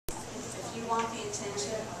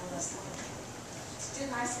attention.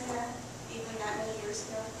 Didn't I say that even that many years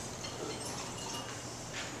ago?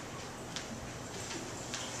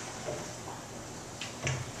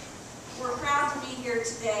 We're proud to be here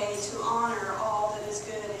today to honor all that is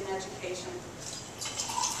good in education.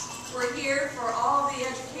 We're here for all of the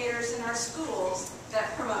educators in our schools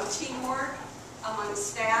that promote teamwork among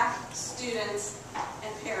staff, students,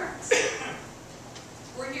 and parents.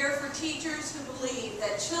 We're here for teachers who believe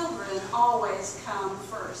that children always come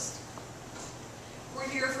first. We're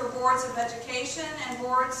here for boards of education and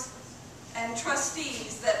boards and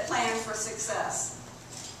trustees that plan for success.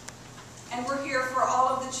 And we're here for all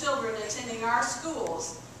of the children attending our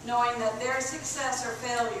schools, knowing that their success or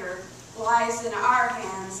failure lies in our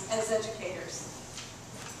hands as educators.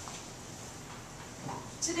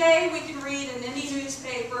 Today we can read in any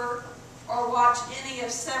newspaper or watch any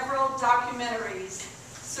of several documentaries,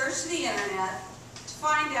 search the internet to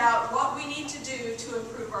find out what we need to do to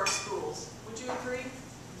improve our schools. Would you agree?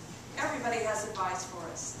 Everybody has advice for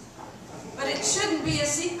us. But it shouldn't be a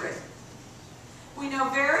secret. We know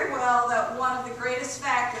very well that one of the greatest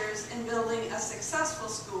factors in building a successful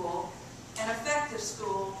school, an effective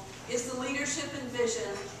school, is the leadership and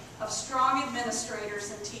vision of strong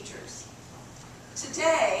administrators and teachers.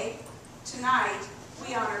 Tonight,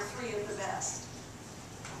 we honor 3 of the best.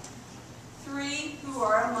 3 who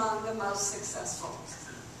are among the most successful.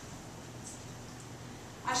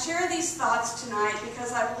 I share these thoughts tonight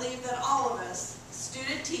because I believe that all of us,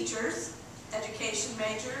 student teachers, education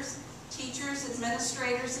majors, teachers,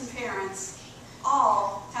 administrators, and parents,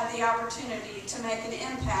 all have the opportunity to make an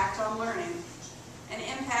impact on learning, an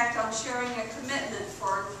impact on sharing a commitment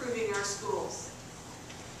for improving our schools.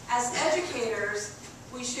 As educators,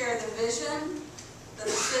 we share the vision, the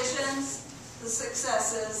decisions, the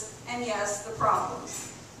successes, and yes, the problems.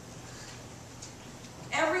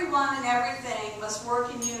 Everyone and everything must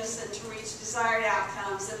work in unison to reach desired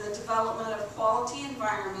outcomes in the development of quality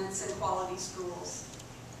environments and quality schools.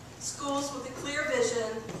 Schools with a clear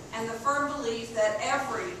vision and the firm belief that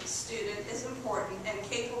every student is important and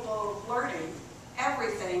capable of learning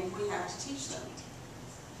everything we have to teach them.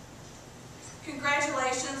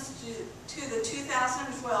 Congratulations to the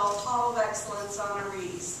 2012 Hall of Excellence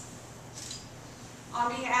honorees. On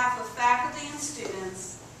behalf of faculty and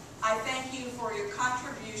students, I thank you for your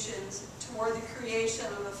contributions toward the creation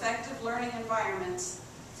of effective learning environments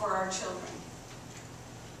for our children.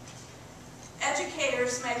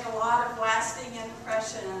 Educators make a lot of lasting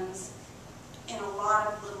impressions in a lot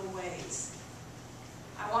of little ways.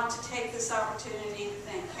 I want to take this opportunity to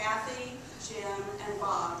thank Kathy, Jim, and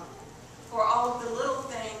Bob for all of the little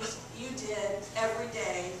things you did every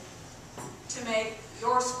day to make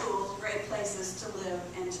your schools great places to live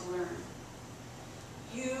and to learn.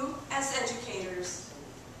 You, as educators,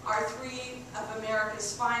 are 3 of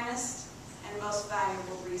America's finest and most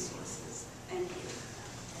valuable resources. Thank you.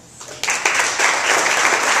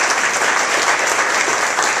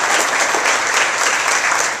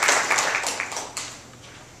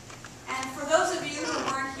 And for those of you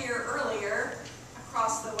who weren't here earlier,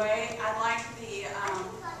 across the way, I'd like the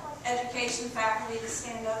education faculty to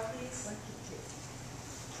stand up, please.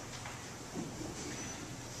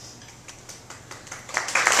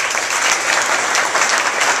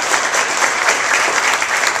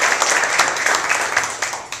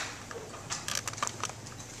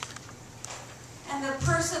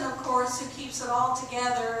 Who keeps it all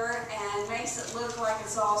together and makes it look like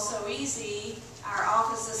it's all so easy, our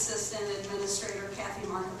office assistant administrator, Kathy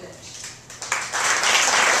Markovich.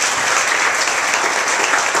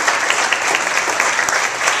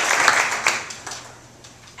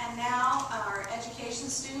 And now our education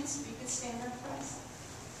students, if you could stand up for us.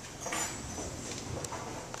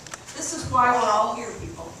 This is why we're all here,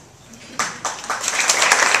 people.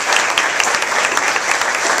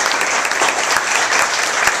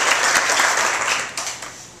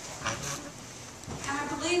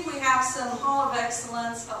 Some Hall of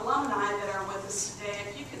Excellence alumni that are with us today.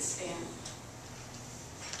 If you could stand.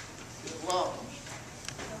 Good luck.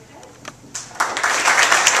 Okay.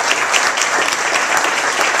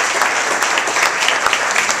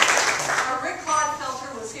 Rick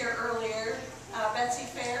Clodfelter was here earlier. Betsy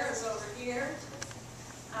Fair is over here.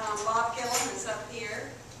 Bob Gillum is up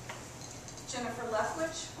here. Jennifer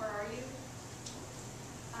Lethwich, where are you?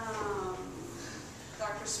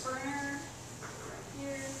 Dr. Spurner, right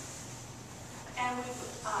here. And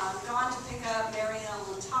we've gone to pick up Mary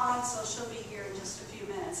Ellen Todd, so she'll be here in just a few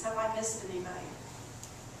minutes. Have I missed anybody?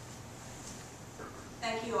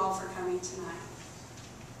 Thank you all for coming tonight.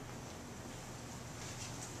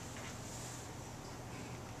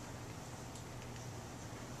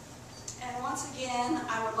 And once again,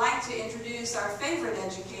 I would like to introduce our favorite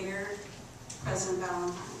educator, President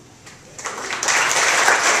Valentine.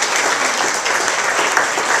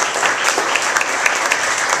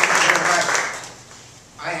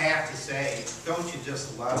 I have to say, don't you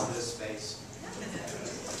just love this space?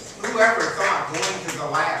 Whoever thought going to the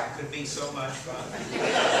lab could be so much fun?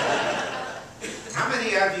 How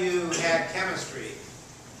many of you had chemistry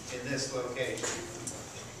in this location?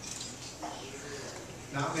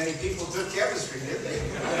 Not many people took chemistry, did they?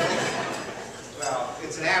 Well,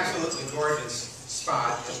 it's an absolutely gorgeous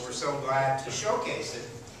spot, and we're so glad to showcase it.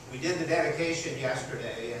 We did the dedication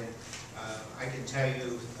yesterday, and I can tell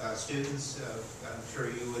you, students, I'm sure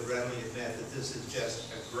you would readily admit that this is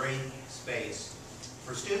just a great space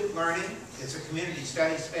for student learning. It's a community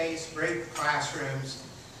study space, great classrooms.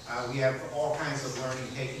 We have all kinds of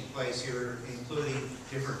learning taking place here, including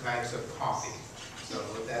different types of coffee. So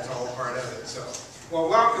that's all part of it. So, well,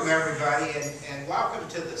 welcome everybody, and welcome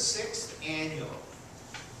to the 6th Annual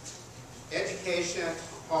Education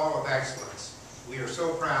Hall of Excellence. We are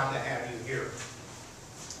so proud to have you here.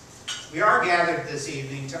 We are gathered this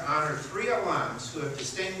evening to honor 3 alums who have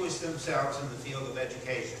distinguished themselves in the field of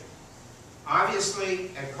education.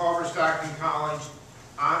 Obviously, at Culver-Stockton College,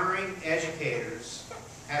 honoring educators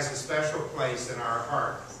has a special place in our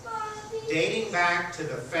heart. Dating back to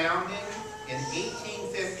the founding in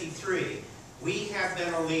 1853, we have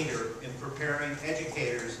been a leader in preparing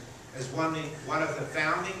educators as one of the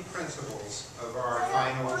founding principles of our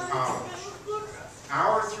fine old college.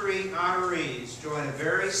 Our 3 honorees join a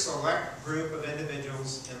very select group of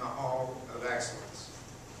individuals in the Hall of Excellence.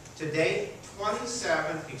 To date,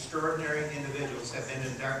 27 extraordinary individuals have been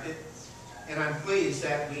inducted, and I'm pleased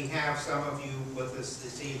that we have some of you with us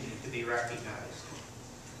this evening to be recognized.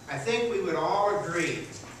 I think we would all agree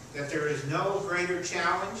that there is no greater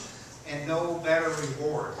challenge and no better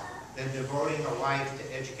reward than devoting a life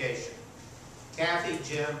to education. Kathy,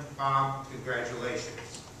 Jim, Bob,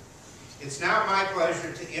 congratulations. It's now my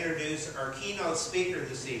pleasure to introduce our keynote speaker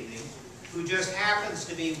this evening, who just happens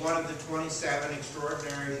to be one of the 27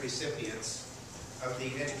 extraordinary recipients of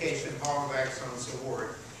the Education Hall of Excellence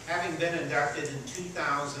Award, having been inducted in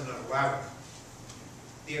 2011.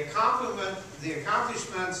 The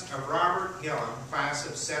accomplishments of Robert Gillum, class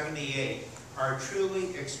of '78, are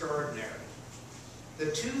truly extraordinary.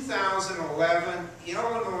 The 2011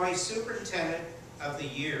 Illinois Superintendent of the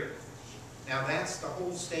Year. Now that's the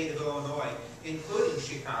whole state of Illinois, including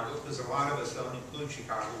Chicago, because a lot of us don't include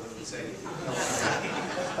Chicago when we say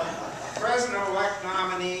President-elect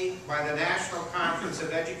nominee by the National Conference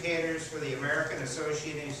of Educators for the American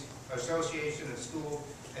Association of School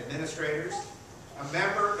Administrators, a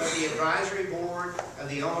member of the Advisory Board of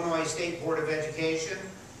the Illinois State Board of Education,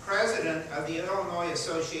 President of the Illinois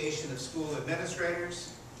Association of School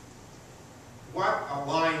Administrators. What a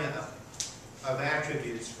lineup of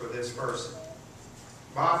attributes for this person.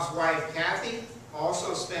 Bob's wife, Kathy,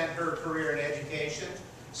 also spent her career in education,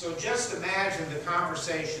 so just imagine the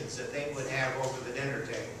conversations that they would have over the dinner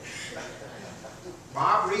table.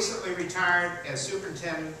 Bob recently retired as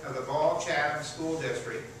superintendent of the Ball-Chatham School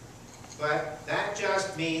District, but that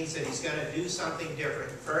just means that he's going to do something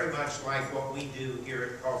different, very much like what we do here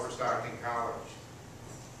at Culver-Stockton College.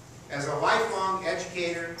 As a lifelong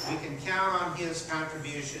educator, we can count on his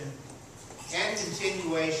contribution and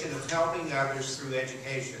continuation of helping others through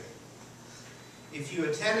education. If you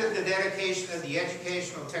attended the dedication of the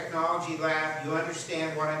Educational Technology Lab, you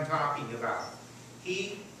understand what I'm talking about.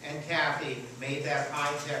 He and Kathy made that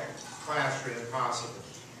high-tech classroom possible.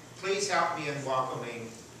 Please help me in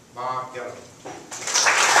welcoming Bob Gillum.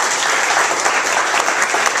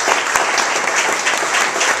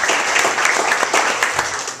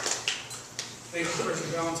 Thank you,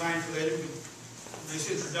 President Valentine, for that nice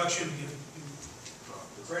introduction. You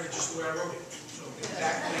read it just the way I wrote it. So,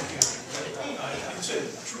 thank you. It's a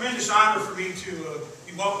tremendous honor for me to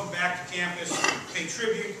be welcomed back to campus, pay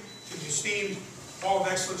tribute to the esteemed Hall of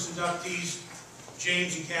Excellence inductees,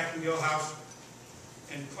 James and Cathryn Gillhouse,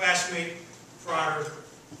 and classmate, frotter,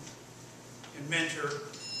 and mentor,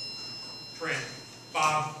 friend,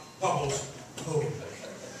 Bob Bubbles Hogan.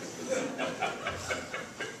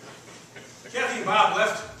 Kathy and Bob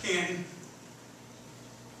left Canton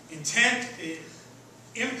intent,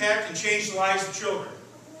 impact, and change the lives of children.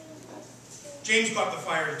 James caught the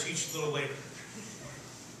fire to teach a little later.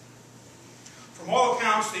 From all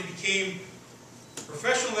accounts, they became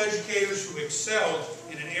professional educators who excelled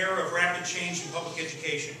in an era of rapid change in public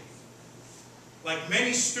education. Like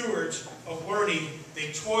many stewards of learning,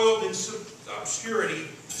 they toiled in obscurity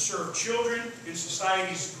to serve children and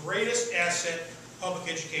society's greatest asset,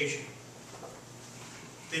 public education.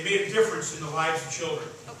 They made a difference in the lives of children.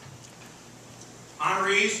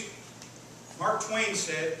 Honorees, Mark Twain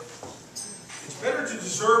said, "It's better to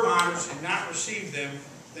deserve honors and not receive them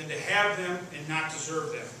than to have them and not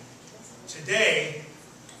deserve them." Today,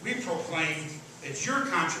 we proclaim that your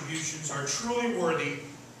contributions are truly worthy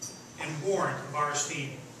and warrant of our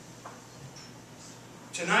esteem.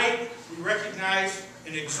 Tonight, we recognize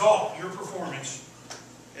and exalt your performance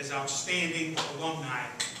as outstanding alumni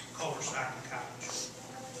of Culver-Stockton College.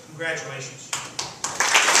 Congratulations.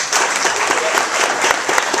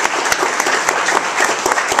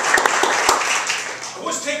 I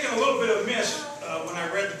was taken a little bit amiss when I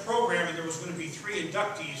read the program and there was going to be 3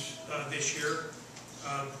 inductees this year.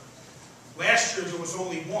 Last year there was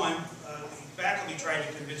only one. The faculty tried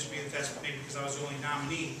to convince me that that's maybe because I was the only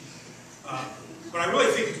nominee. But I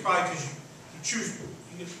really think it's probably because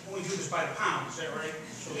you can only do this by the pound, is that right?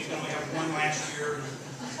 So you can only have one last year.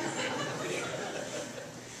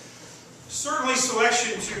 Certainly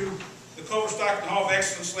selection to the Culver-Stockton Hall of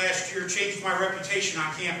Excellence last year changed my reputation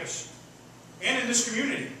on campus and in this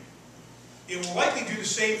community. It will likely do the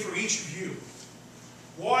same for each of you.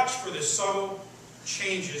 Watch for the subtle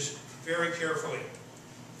changes very carefully.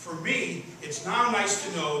 For me, it's now nice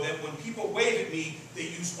to know that when people wave at me, they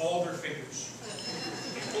use all their fingers.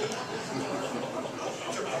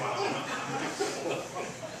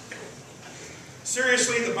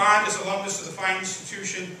 Seriously, the bond as alumnus of the fine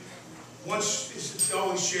institution once is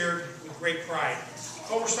always shared with great pride.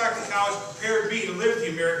 Culver-Stockton College prepared me to live the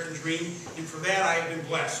American dream, and for that I have been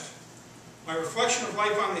blessed. My reflection of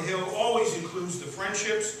life on the Hill always includes the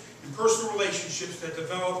friendships and personal relationships that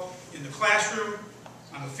develop in the classroom,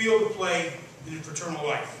 on the field of play, and in fraternal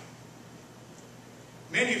life.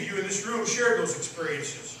 Many of you in this room shared those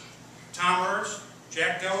experiences. Tom Ernst,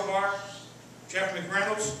 Jack Delabar, Jeff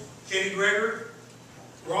McReynolds, Katie Greger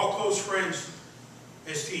were all close friends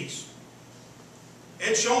as teens.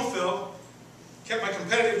 Ed Schoenfeld kept my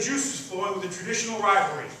competitive juices flowing with a traditional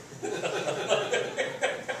rivalry.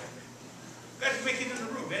 Glad to make it in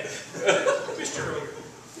the room, Ed. Missed you earlier.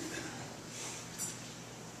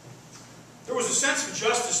 There was a sense of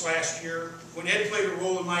justice last year when Ed played a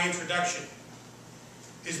role in my introduction.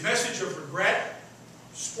 His message of regret,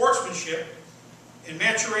 sportsmanship, and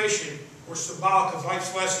maturation were symbolic of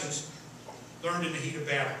life's lessons learned in the heat of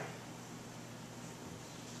battle.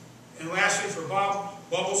 And lastly, for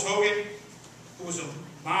Bubbles Hogan, who was a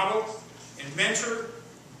model and mentor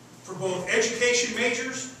for both education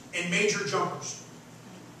majors and major jumpers.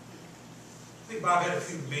 I think Bob had a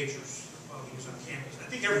few majors while he was on campus. I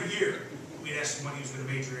think every year we'd ask him what he was going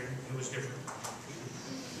to major in. It was different.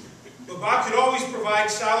 But Bob could always provide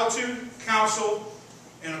solitude, counsel,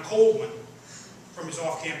 and a cold one from his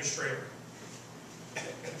off-campus trailer.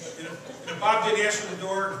 And if Bob didn't answer the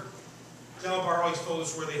door, Delabar always told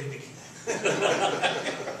us where they hid the key.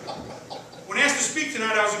 When asked to speak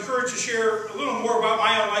tonight, I was encouraged to share a little more about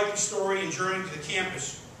my unlikely story and journey to the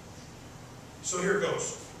campus. So here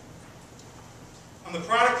goes. I'm the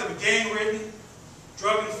product of a gang-ridden,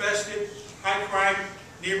 drug-infested, high-crime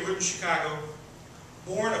neighborhood in Chicago,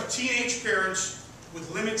 born of teenage parents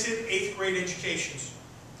with limited 8th grade educations.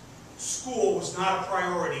 School was not a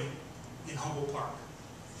priority in Humboldt Park.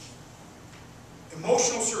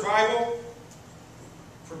 Emotional survival,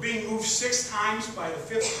 for being moved 6 times by the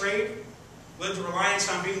 5th grade, led to reliance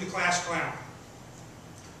on being the class clown.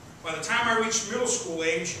 By the time I reached middle school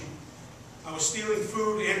age, I was stealing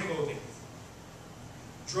food and clothing.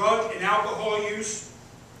 Drug and alcohol use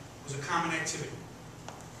was a common activity.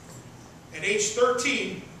 At age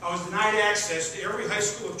 13, I was denied access to every high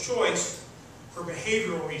school of choice for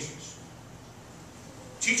behavioral reasons.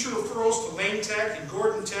 Teacher referrals to Lane Tech and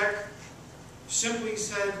Gordon Tech simply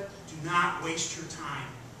said, do not waste your time.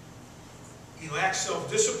 He lacks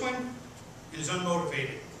self-discipline and is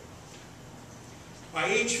unmotivated. By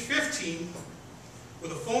age 15,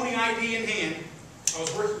 with a phony ID in hand, I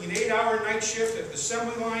was working an 8-hour night shift at the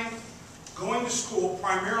assembly line, going to school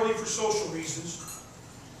primarily for social reasons,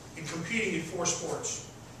 and competing in 4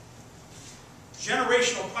 sports.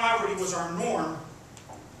 Generational poverty was our norm,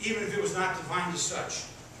 even if it was not defined as such.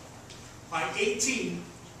 By 18,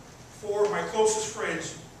 4 of my closest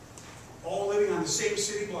friends, all living on the same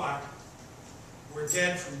city block, were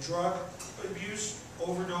dead from drug abuse,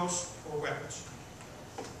 overdose, or weapons.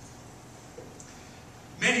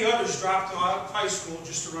 Many others dropped out of high school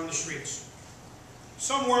just to run the streets.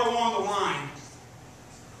 Somewhere along the line,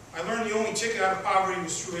 I learned the only ticket out of poverty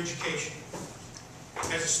was through education.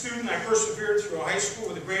 As a student, I persevered through a high school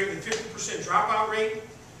with a greater than 50% dropout rate,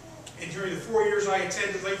 and during the 4 years I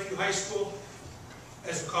attended Lakeview High School,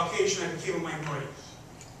 as a Caucasian, I became a minority.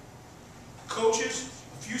 Coaches,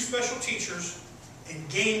 A few special teachers and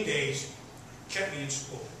game days kept me in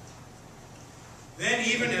school. Then,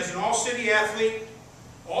 even as an all-city athlete,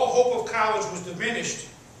 all hope of college was diminished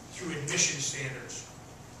through admission standards.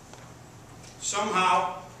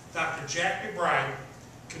 Somehow, Dr. Jack McBride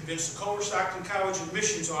convinced the Culver-Stockton College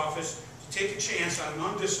admissions office to take a chance on an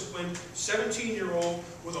undisciplined 17-year-old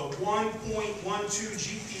with a 1.12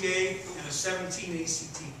 GPA and a 17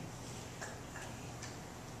 ACT.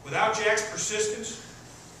 Without Jack's persistence,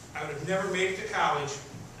 I would have never made it to college,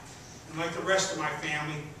 and like the rest of my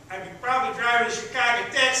family, I'd be probably driving a Chicago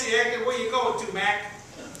taxi acting, where you going to, Mac?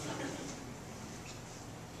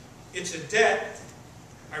 It's a debt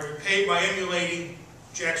I repay by emulating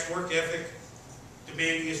Jack's work ethic,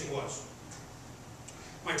 demanding as it was.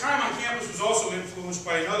 My time on campus was also influenced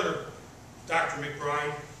by another Dr.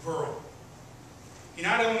 McBride, Burrow. He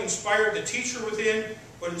not only inspired the teacher within,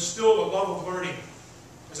 but instilled a love of learning.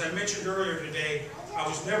 As I mentioned earlier today, I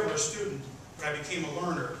was never a student, but I became a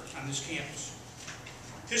learner on this campus.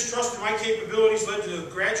 His trust in my capabilities led to a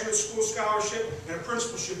graduate school scholarship and a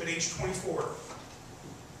principalship at age 24.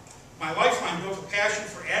 My lifeline built a passion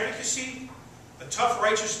for advocacy, a tough,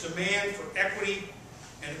 righteous demand for equity,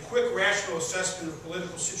 and a quick, rational assessment of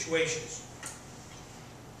political situations.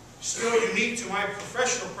 Still unique to my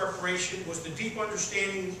professional preparation was the deep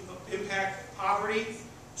understanding of the impact poverty,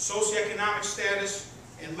 socioeconomic status,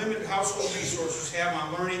 and limited household resources have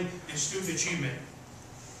on learning and student achievement.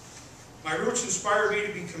 My roots inspired me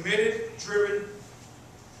to be committed, driven,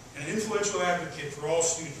 and an influential advocate for all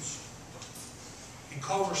students. In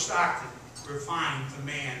Culver-Stockton refined the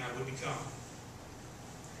man I would become.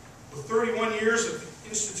 With 31 years of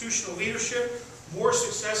institutional leadership, more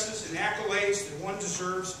successes and accolades than one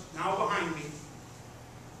deserves now behind me,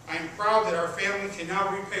 I am proud that our family can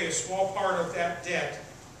now repay a small part of that debt,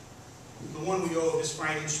 the one we owe this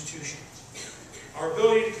fine institution. Our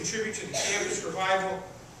ability to contribute to the campus revival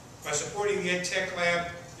by supporting the Ed Tech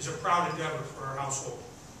Lab is a proud endeavor for our household.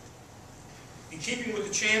 In keeping with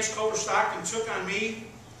the chance Culver-Stockton took on me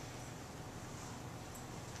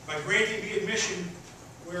by granting me admission,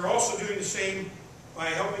 we are also doing the same by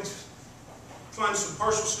helping fund some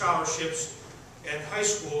partial scholarships at high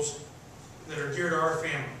schools that are dear to our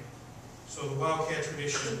family, so the Wildcat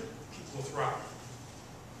tradition will thrive.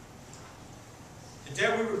 The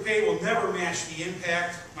debt we repay will never match the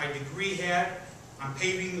impact my degree had on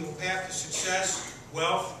paving the path to success,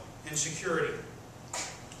 wealth, and security.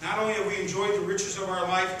 Not only have we enjoyed the riches of our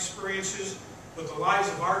life experiences, but the lives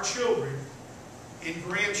of our children and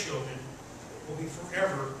grandchildren will be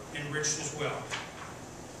forever enriched as well.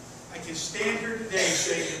 I can stand here today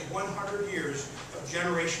saying that 100 years of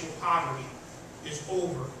generational poverty is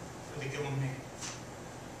over for the Gillum name.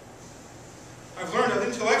 I've learned that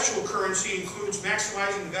intellectual currency includes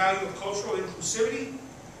maximizing the value of cultural inclusivity,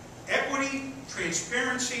 equity,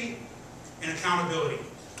 transparency, and accountability.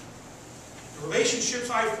 The relationships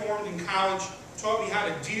I formed in college taught me how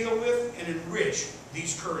to deal with and enrich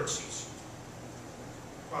these currencies.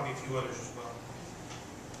 Probably a few others as well.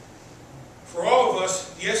 For all of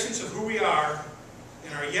us, the essence of who we are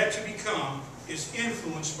and are yet to become is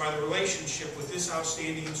influenced by the relationship with this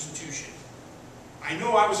outstanding institution. I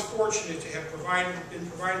know I was fortunate to have been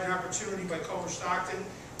provided an opportunity by Culver-Stockton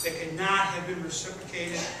that cannot have been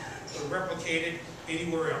reciprocated or replicated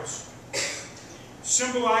anywhere else.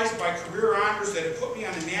 Symbolized by career honors that have put me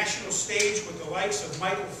on a national stage with the likes of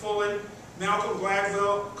Michael Fullen, Malcolm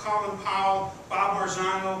Gladwell, Colin Powell, Bob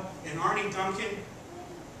Marzano, and Arnie Duncan,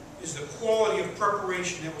 is the quality of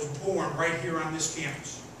preparation that was born right here on this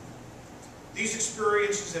campus. These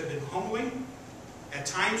experiences have been humbling, at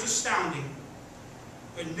times astounding,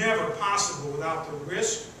 but never possible without the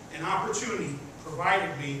risk and opportunity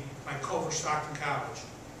provided me by Culver-Stockton College.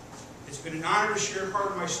 It's been an honor to share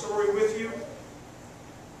part of my story with you.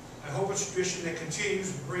 I hope it's a tradition that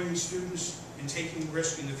continues to bring students and taking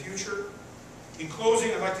risk in the future. In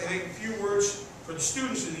closing, I'd like to take a few words for the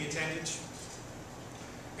students in the attendance.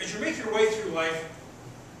 As you make your way through life,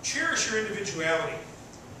 cherish your individuality.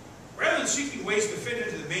 Rather than seeking ways to fit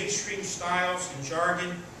into the mainstream styles and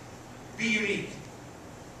jargon, be unique.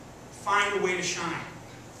 Find a way to shine.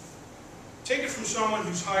 Take it from someone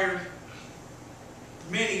who's hired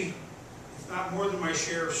many, if not more than my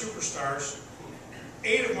share of superstars.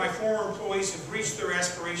 8 of my former employees have reached their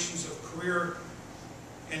aspirations of career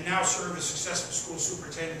and now serve as successful school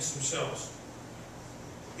superintendents themselves.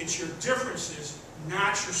 It's your differences,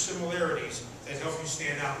 not your similarities, that help you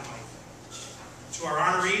stand out in life. To our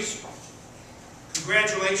honorees,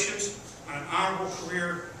 congratulations on an honorable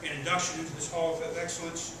career and induction into this Hall of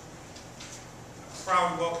Excellence. I'm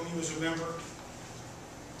proud to welcome you as a member.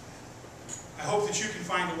 I hope that you can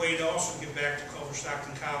find a way to also give back to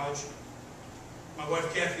Culver-Stockton College. My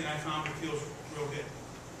wife Cathryn and I found it feels real good.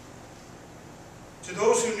 To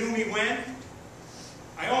those who knew me when,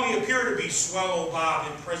 I only appear to be Swallow Bob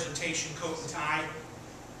in presentation coat and tie.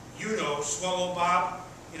 You know, Swallow Bob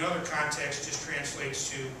in other contexts just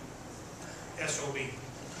translates to SOB.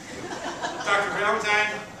 Dr.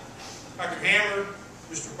 Valentine, Dr. Hammer,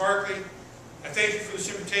 Mr. Barkley, I thank you for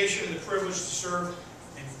this invitation and the privilege to serve,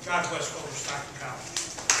 and God bless Culver-Stockton College.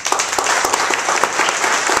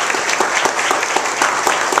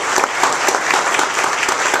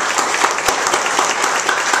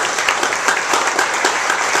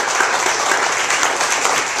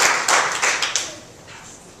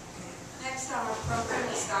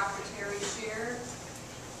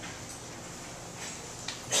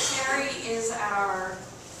 Is our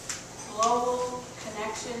global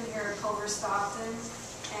connection here at Culver-Stockton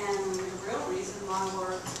and the real reason why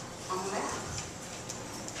we're on the map.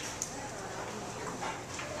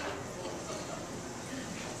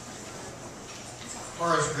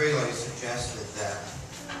 Horace Greeley suggested that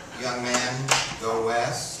young men go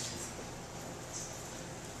west.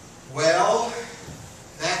 Well,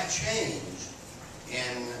 that changed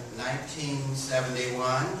in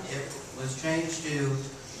 1971. It was changed to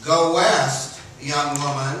go west, young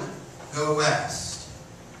woman, go west.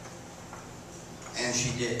 And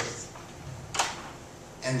she did.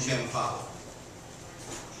 And Jim followed.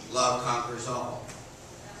 Love conquers all.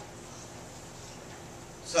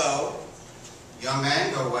 So, young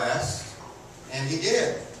man, go west, and he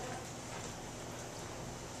did.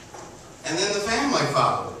 And then the family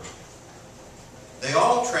followed. They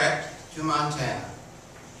all trekked to Montana.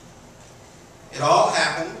 It all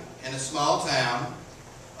happened in a small town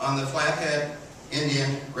on the Flathead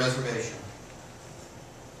Indian Reservation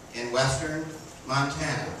in western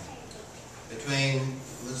Montana between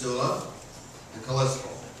Missoula and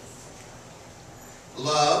Kalispell.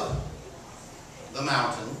 Love, the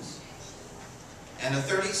mountains, and a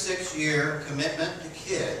 36-year commitment to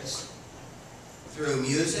kids through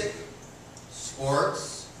music,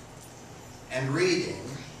 sports, and reading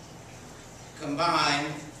combined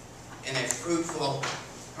in a fruitful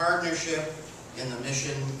partnership in the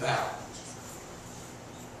Mission Valley.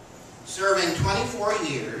 Serving 24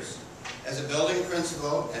 years as a building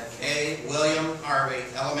principal at K. William Harvey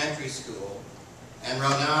Elementary School and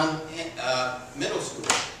Ronan Middle School,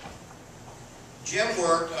 Jim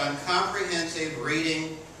worked on comprehensive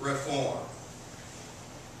reading reform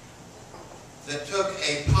that took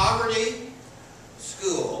a poverty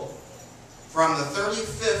school from the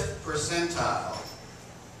 35th percentile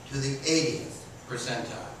to the 80th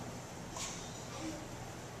percentile.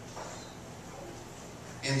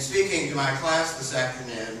 In speaking to my class this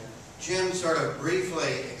afternoon, Jim sort of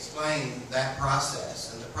briefly explained that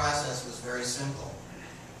process, and the process was very simple.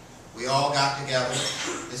 We all got together,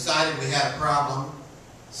 decided we had a problem,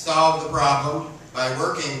 solved the problem by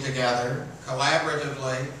working together,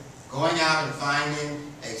 collaboratively, going out and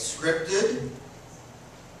finding a scripted,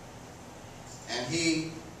 and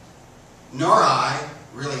he nor I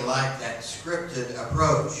really liked that scripted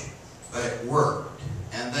approach, but it worked,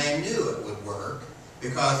 and they knew it would work,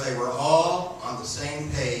 because they were all on the same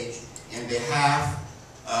page in behalf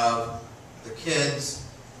of the kids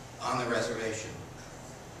on the reservation.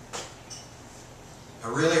 A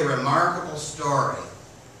really remarkable story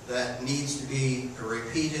that needs to be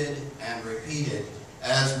repeated and repeated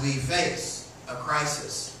as we face a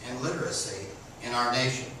crisis in literacy in our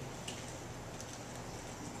nation.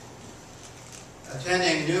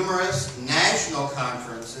 Attending numerous national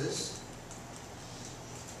conferences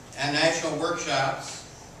and national workshops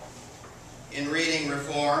in reading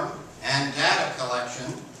reform and data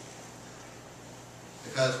collection,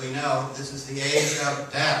 because we know this is the age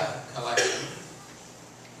of data collection,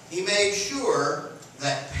 he made sure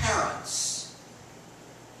that parents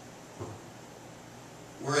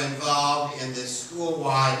were involved in this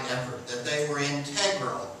school-wide effort, that they were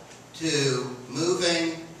integral to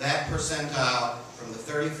moving that percentile from the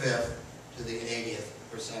 35th to the 80th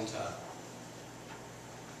percentile.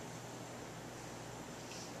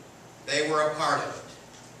 They were a part of it.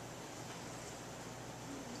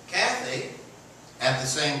 Kathy, at the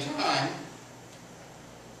same time,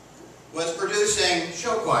 was producing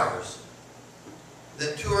show choirs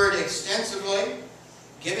that toured extensively,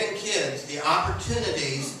 giving kids the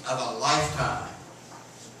opportunities of a lifetime.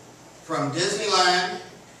 From Disneyland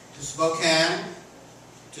to Spokane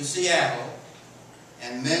to Seattle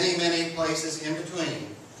and many, many places in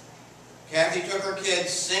between, Kathy took her kids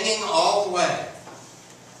singing all the way.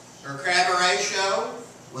 Her cabaret show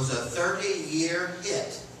was a 30-year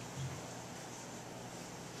hit.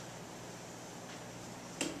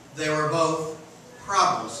 They were both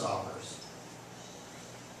problem solvers.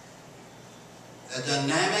 A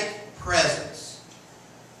dynamic presence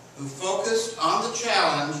who focused on the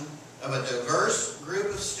challenge of a diverse group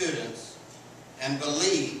of students and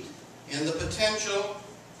believed in the potential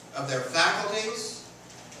of their faculties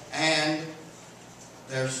and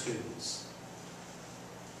their students.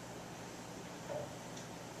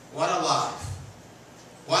 What a life.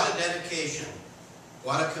 What a dedication.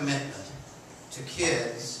 What a commitment to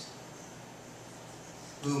kids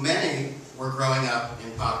who many were growing up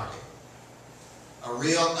in poverty. A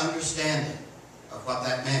real understanding of what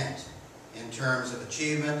that meant in terms of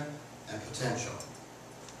achievement and potential.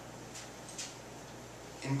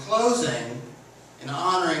 In closing, in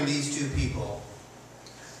honoring these two people,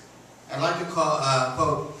 I'd like to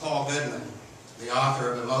quote Paul Goodman, the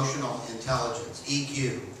author of Emotional Intelligence,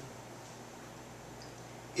 EQ.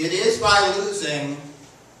 It is by losing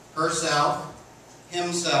herself,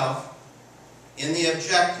 himself, in the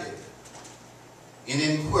objective, in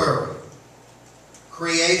inquiry,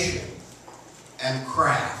 creation, and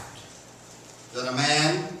craft, that a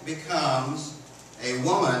man becomes, a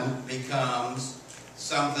woman becomes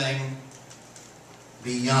something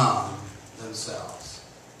beyond themselves.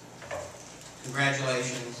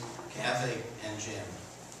 Congratulations, Kathy and Jim.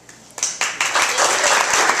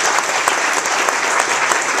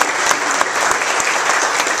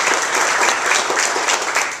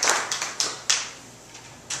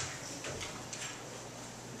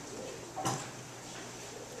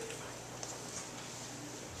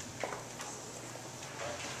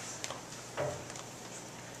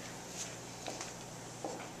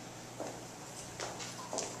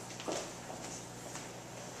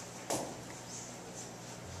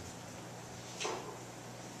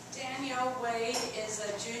 Wade is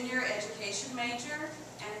a junior education major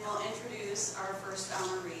and will introduce our first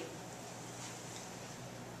honoree.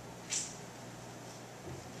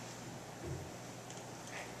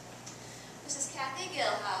 Mrs. Cathy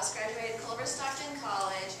Gillhouse graduated Culver-Stockton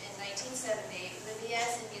College in 1970 with a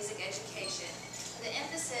BS in music education with an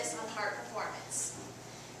emphasis on heart performance.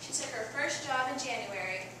 She took her first job in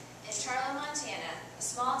January in Charlotte, Montana, a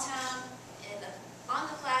small town on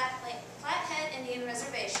the Flathead Indian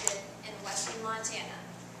Reservation in western Montana.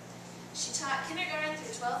 She taught kindergarten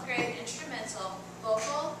through 12th grade instrumental,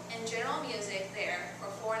 vocal, and general music there for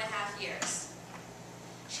 4.5 years.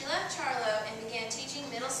 She left Charlo and began teaching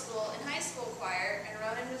middle school and high school choir in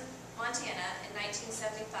Ronan, Montana in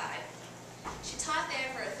 1975. She taught there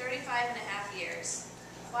for 35.5 years.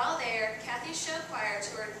 While there, Cathy's show choir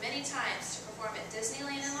toured many times to perform at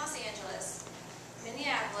Disneyland in Los Angeles,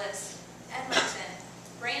 Minneapolis, Edmonton,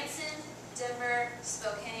 Branson, Denver,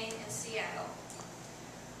 Spokane, and Seattle.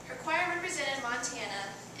 Her choir represented Montana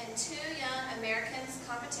in 2 Young Americans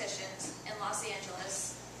competitions in Los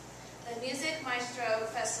Angeles, the Music Maestro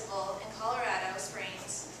Festival in Colorado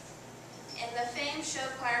Springs, and the famed show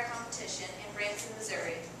choir competition in Branson,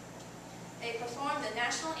 Missouri. They performed the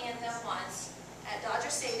national anthem once at Dodger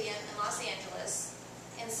Stadium in Los Angeles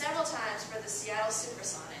and several times for the Seattle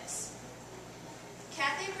Supersonics.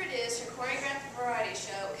 Cathy produced her choreographed variety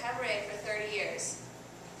show, Cabaret, for 30 years.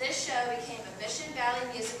 This show became a Mission Valley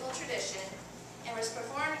musical tradition and was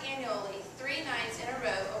performed annually 3 nights in a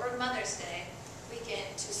row over Mother's Day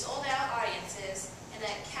weekend to sold-out audiences in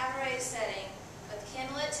a cabaret setting with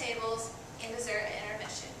candlelit tables and dessert at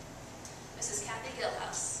intermission. Mrs. Cathy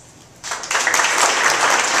Gillhouse.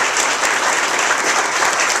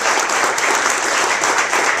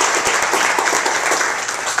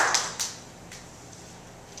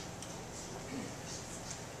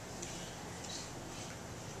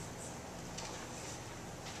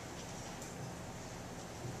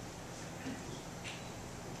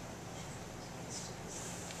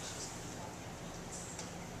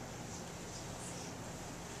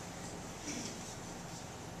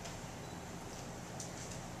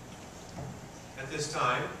 At this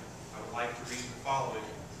time, I would like to read the following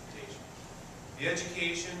invitation. The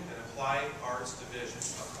Education and Applied Arts Division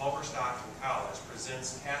of Culver-Stockton College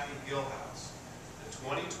presents Cathy Gillhouse the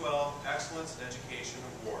 2012 Excellence in Education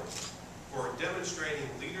Award for demonstrating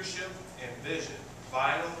leadership and vision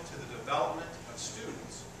vital to the development of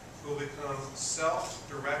students who will become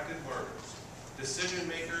self-directed learners, decision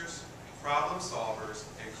makers, problem solvers,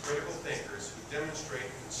 and critical thinkers who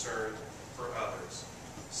demonstrate concern for others.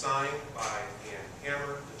 Signed by Ann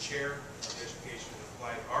Hammer, the Chair of the Education and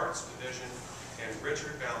Applied Arts Division, and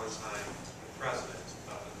Richard Valentine, the President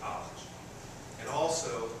of the college. And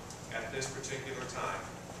also, at this particular time,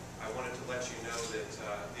 I wanted to let you know that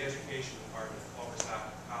the Education Department of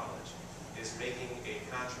Culver-Stockton College is making a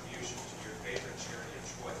contribution to your favorite charity of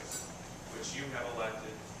choice, which you have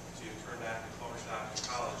elected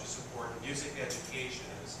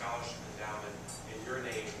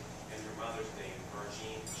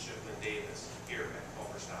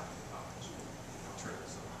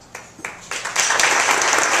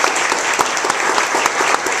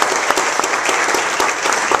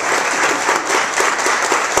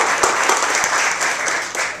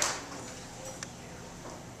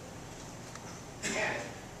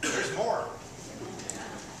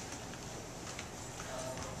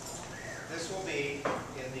this will be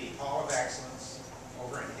in the Hall of Excellence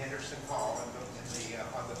over in Henderson Hall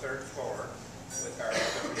on the third floor with our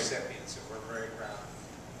other recipients, and we're very proud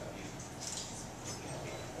of you.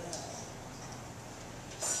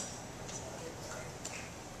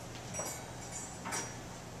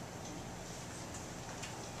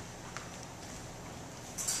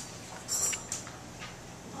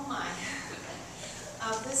 Oh my.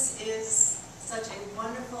 This is such a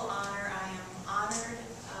wonderful honor. I am honored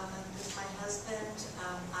with my husband.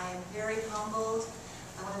 I am very humbled.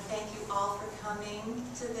 I want to thank you all for coming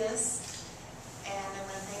to this. And I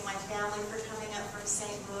want to thank my family for coming up from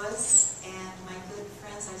St. Louis, and my good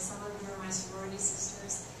friends. Some of you are my sorority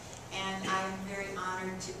sisters, and I am very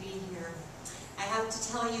honored to be here. I have to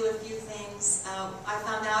tell you a few things. I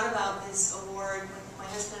found out about this award when my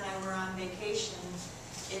husband and I were on vacation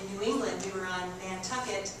in New England. We were on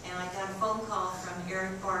Nantucket, and I got a phone call from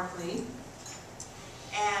Eric Barkley,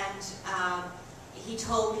 and he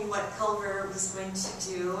told me what Culver was going to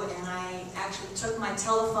do, and I actually took my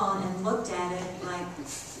telephone and looked at it like,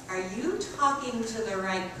 are you talking to the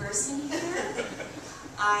right person here?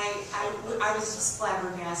 I was just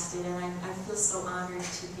flabbergasted, and I feel so honored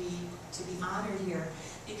to be honored here,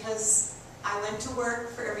 because I went to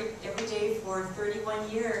work for every day for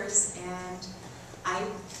 31 years, and I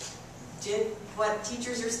did what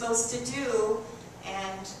teachers are supposed to do,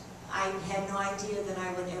 and I had no idea that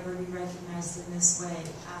I would ever be recognized in this way.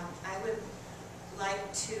 I would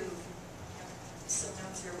like to have some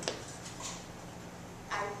notes here.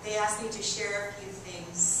 They asked me to share a few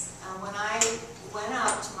things. When I went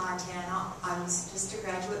up to Montana, I was just a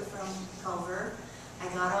graduate from Culver. I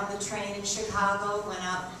got on the train in Chicago, went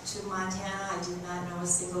up to Montana. I did not know a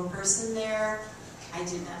single person there. I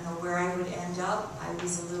did not know where I would end up. I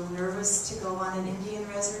was a little nervous to go on an Indian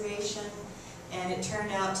reservation, and it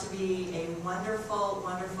turned out to be a wonderful,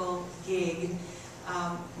 wonderful gig.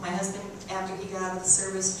 My husband, after he got out of the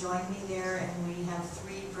service, joined me there, and we have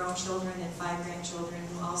 3 grown children and 5 grandchildren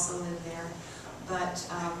who also live there. But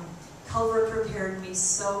Culver prepared me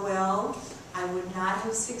so well. I would not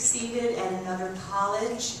have succeeded at another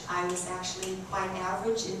college. I was actually quite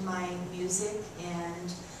average in my music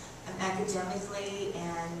and academically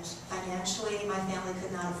and financially. My family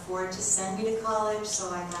could not afford to send me to college, so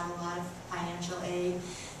I got a lot of financial aid,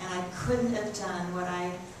 and I couldn't have done what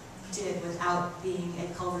I did without being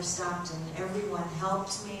at Culver-Stockton. Everyone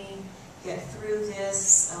helped me get through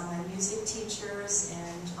this, my music teachers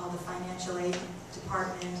and all the financial aid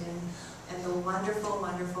department, and the wonderful,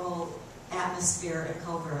 wonderful atmosphere at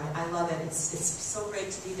Culver. I love it. It's so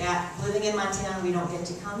great to be back. Living in Montana, we don't get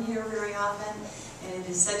to come here very often, and it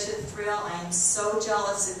is such a thrill. I am so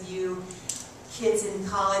jealous of you kids in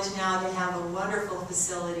college now to have the wonderful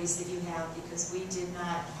facilities that you have, because we did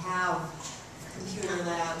not have computer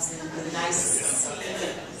labs and the nice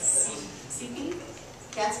CP,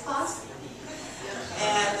 cat's paws.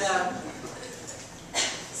 And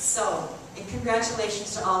and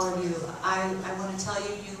congratulations to all of you. I want to tell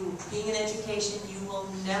you, being in education, you will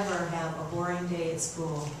never have a boring day at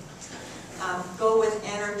school. Go with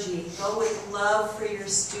energy. Go with love for your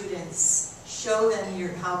students. Show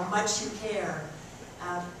them how much you care.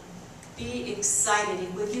 Be excited.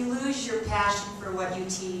 If you lose your passion for what you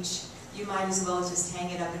teach, you might as well just hang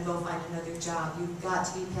it up and go find another job. You've got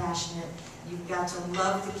to be passionate. You've got to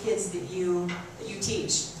love the kids that you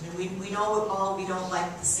teach. And we know all we don't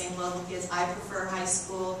like the same level kids. I prefer high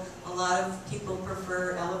school. A lot of people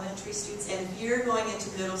prefer elementary students. And if you're going into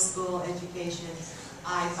middle school education,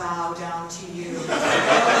 I bow down to you. Those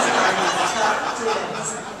are tough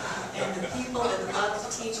kids. And the people that love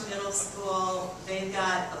to teach middle school, they've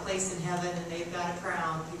got a place in heaven and they've got a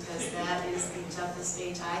crown, because that is the toughest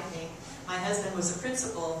age, I think. My husband was a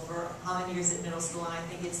principal for how many years at middle school, and I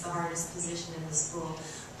think it's the hardest position in the school.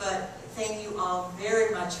 But thank you all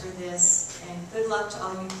very much for this, and good luck to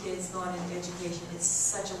all you kids going into education. It's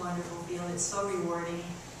such a wonderful field. It's so rewarding.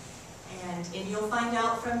 And you'll find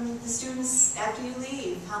out from the students after you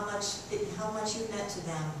leave how much you've meant to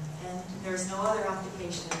them. And there's no other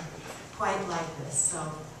occupation quite like this. So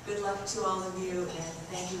good luck to all of you, and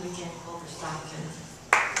thank you again, Culver-Stockton.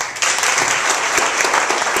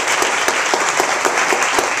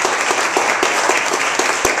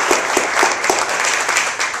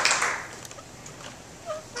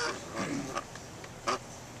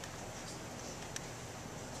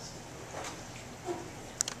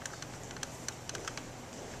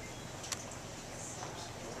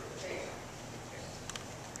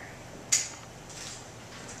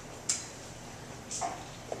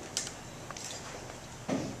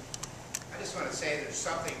 Say there's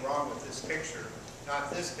something wrong with this picture, not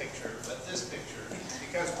this picture, but this picture,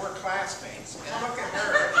 because because we're classmates. And look at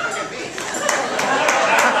her, look at me.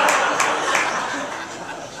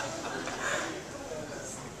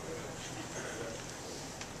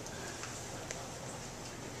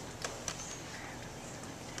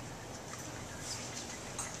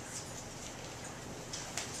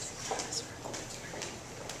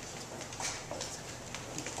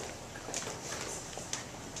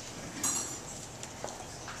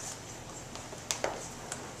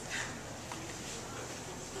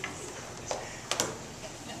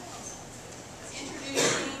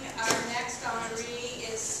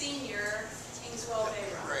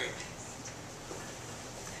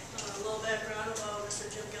 A little background about Mr.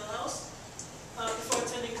 Jim Gillhouse. Before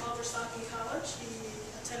attending Culver-Stockton College, he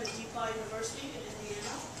attended DePaul University in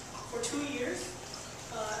Indiana for 2 years.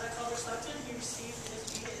 At Culver-Stockton, he received his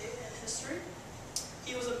BA in history.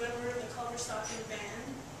 He was a member of the Culver-Stockton band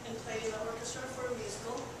and played in the orchestra for a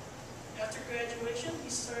musical. After graduation, he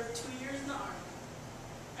served 2 years in the Army.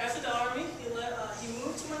 After the Army, he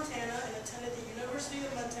moved to Montana and attended the University of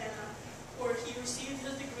Montana, where he received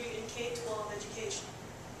his degree in K-12 education.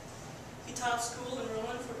 He taught school in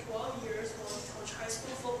Rowan for 12 years while he coached high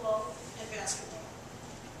school football and basketball.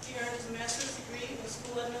 He earned his master's degree in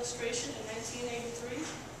school administration in 1983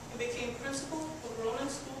 and became principal of Rowan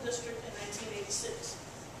School District in 1986.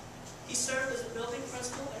 He served as a building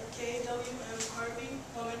principal at KWM Harvey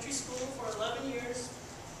Elementary School for 11 years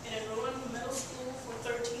and in Rowan Middle School for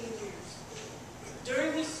 13 years.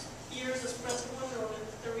 During his years as principal in Rowan,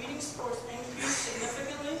 the reading scores increased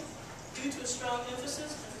significantly due to a strong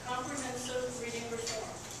emphasis on comprehensive reading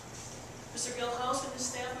reform. Mr. Gillhouse and his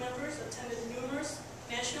staff members attended numerous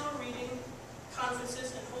national reading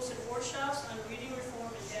conferences and hosted workshops on reading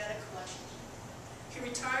reform and data collection. He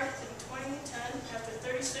retired in 2010 after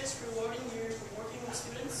 36 rewarding years of working with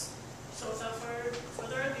students. So without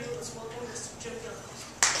further ado, let's welcome Mr. Jim Gillhouse.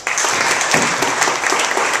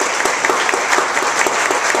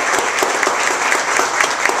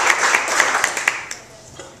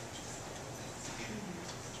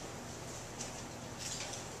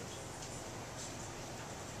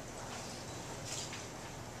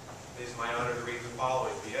 It is my honor to read the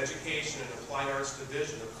following. The Education and Applied Arts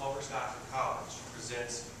Division of Culver-Stockton College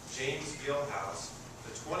presents James Gillhouse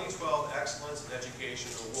the 2012 Excellence in Education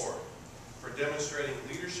Award for demonstrating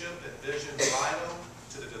leadership and vision vital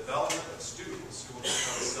to the development of students who will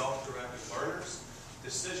become self-directed learners,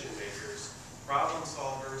 decision makers, problem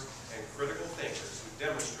solvers, and critical thinkers who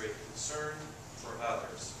demonstrate concern for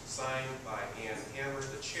others. Signed by Ann Hammer,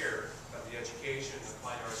 the chair of the Education and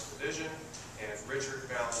Applied Arts Division, and Richard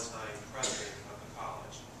Valentine, president of the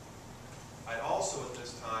college. I'd also at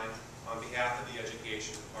this time, on behalf of the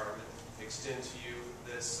Education Department, extend to you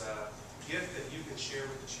this gift that you can share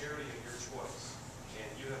with the charity of your choice. And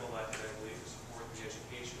you have elected, I believe, to support the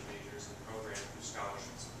education majors and programs through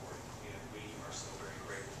scholarship support. And we are so very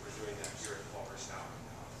grateful for doing that here at Culver-Stockton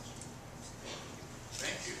College.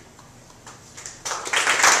 Thank you.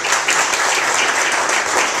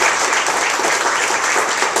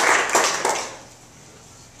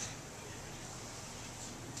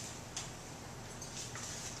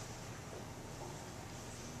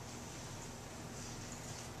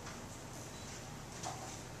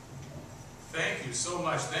 Thank you so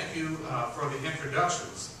much. Thank you for the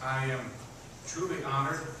introductions. I am truly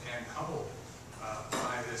honored and humbled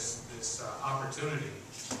by this opportunity.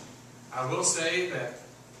 I will say that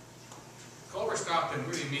Culver-Stockton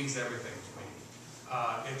really means everything to me.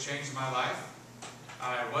 It changed my life.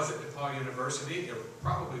 I was at DePaul University. It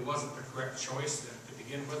probably wasn't the correct choice to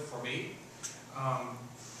begin with for me.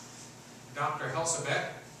 Dr. Helsebek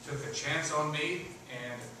took a chance on me,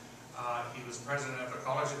 and he was president of the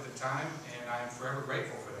college at the time, and I am forever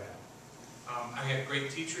grateful for that. I had great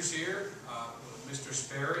teachers here, Mr.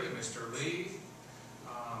 Sperry, Mr. Lee,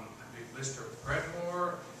 Mr.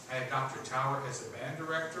 Predmore. I had Dr. Tower as a band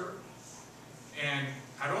director. And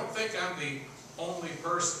I don't think I'm the only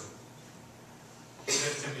person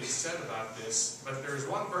that can be said about this, but there's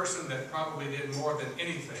one person that probably did more than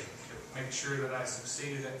anything to make sure that I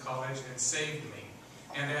succeeded at college and saved me.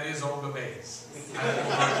 And that is Olga Bates.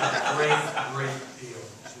 Great deal.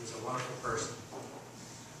 She was a wonderful person.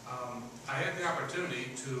 I had the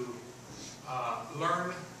opportunity to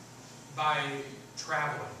learn by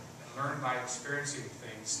traveling and learn by experiencing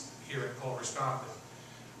things here at Culver-Stockton.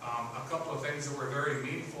 A couple of things that were very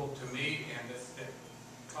meaningful to me and that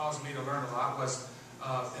caused me to learn a lot was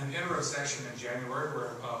an interim session in January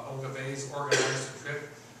where Olga Bates organized a trip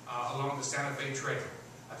along the Santa Fe Trail.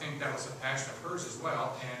 I think that was a passion of hers as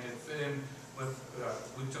well, and it fit in with,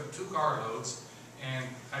 we took 2 carloads, And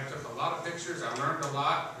I took a lot of pictures, I learned a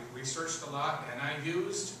lot, we researched a lot, and I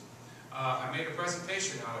made a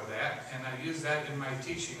presentation out of that, and I used that in my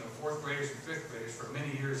teaching of 4th graders and 5th graders for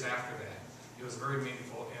many years after that. It was very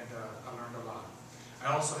meaningful, and I learned a lot.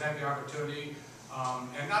 I also had the opportunity,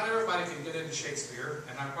 and not everybody can get into Shakespeare,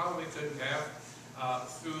 and I probably couldn't have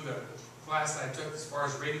through the class I took as far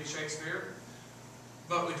as reading Shakespeare,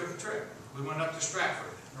 but we took a trip. We went up to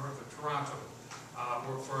Stratford, north of Toronto,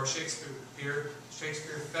 for a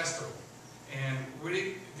Shakespeare festival, and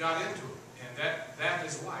really got into it. And that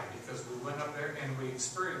is why, because we went up there and we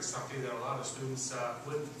experienced something that a lot of students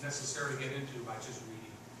wouldn't necessarily get into by just reading.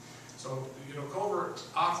 So, you know, Culver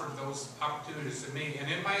offered those opportunities to me,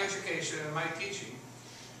 and in my education and my teaching,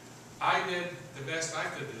 I did the best I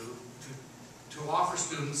could do to offer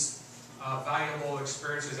students valuable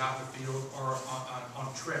experiences out in the field or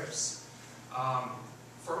on trips.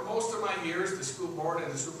 For most of my years, the school board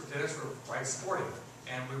and the superintendents were quite supportive,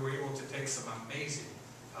 and we were able to take some amazing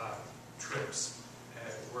trips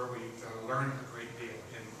where we learned a great deal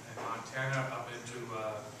in Montana, up into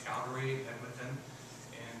Calgary, Edmonton,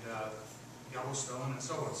 and Yellowstone, and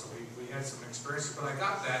so on. So we had some experiences, but I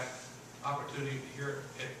got that opportunity here.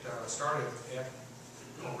 It started at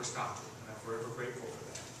Culver-Stockton, and I'm forever grateful for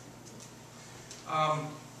that.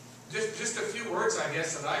 Just a few words, I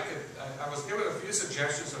guess, that I was given a few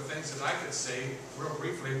suggestions of things that I could say real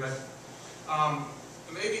briefly, but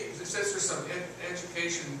maybe since there's some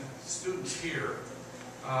education students here,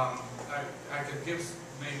 I could give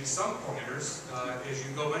maybe some pointers as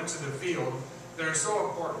you go into the field that are so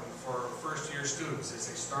important for first-year students as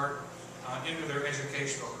they start into their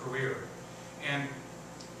educational career. And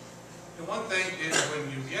the one thing is when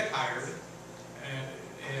you get hired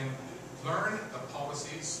and learn the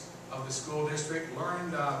policies of the school district,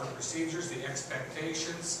 learn the procedures, the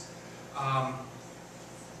expectations,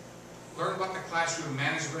 learn what the classroom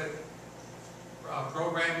management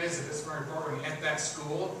program is, the disciplinary program at that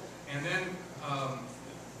school, and then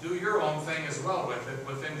do your own thing as well with it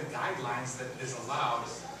within the guidelines that is allowed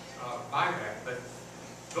by that. But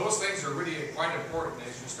those things are really quite important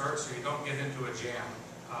as you start, so you don't get into a jam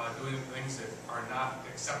doing things that are not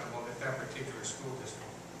acceptable at that particular school district.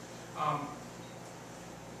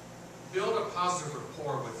 Build a positive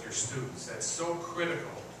rapport with your students. That's so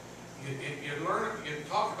critical. You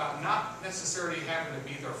talk about not necessarily having to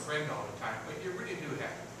be their friend all the time, but you really do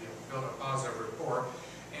have to build a positive rapport,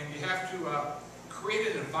 and you have to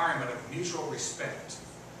create an environment of mutual respect.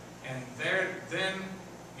 And then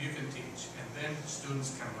you can teach, and then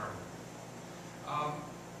students can learn.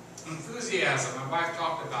 Enthusiasm, my wife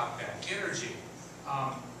talked about that. Energy,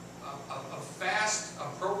 a fast,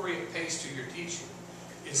 appropriate pace to your teaching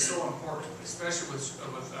is so important, especially with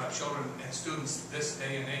children and students this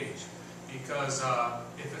day and age, because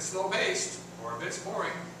if it's slow-paced or if it's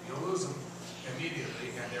boring, you'll lose them immediately,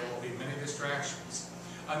 and there will be many distractions.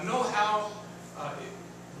 Know how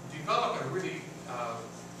develop a really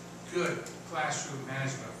good classroom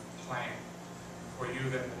management plan for you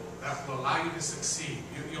that will allow you to succeed.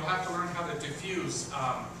 You'll have to learn how to diffuse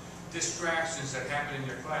distractions that happen in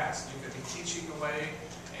your class. You could be teaching away,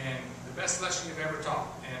 and the best lesson you've ever taught,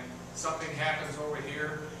 and something happens over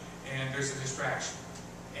here, and there's a distraction.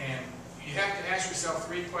 And you have to ask yourself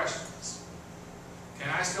 3 questions. Can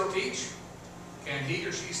I still teach? Can he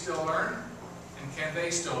or she still learn? And can they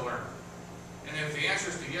still learn? And if the answer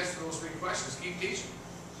is to yes to those 3 questions, keep teaching.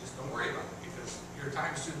 Just don't worry about it, because your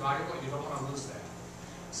time is too valuable, and you don't want to lose that.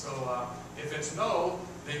 So if it's no,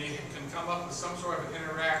 then you can come up with some sort of an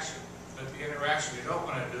interaction. But the interaction you don't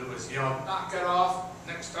want to do is yell, knock it off,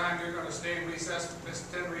 next time you're going to stay in recess, miss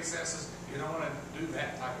 10 recesses. You don't want to do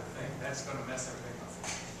that type of thing. That's going to mess everything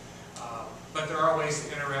up. But there are ways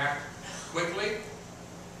to interact quickly.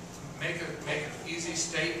 Make an easy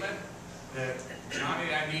statement that,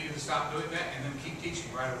 Johnny, I need you to stop doing that, and then keep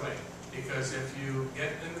teaching right away. Because if you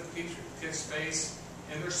get in the kid's space,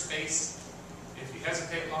 in their space, if you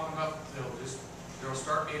hesitate long enough, there'll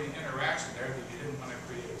start being an interaction there that you didn't want to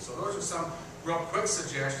create. So those are some real quick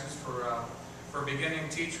suggestions for beginning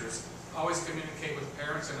teachers. Always communicate with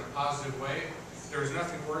parents in a positive way. There's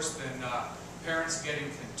nothing worse than parents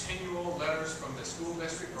getting continual letters from the school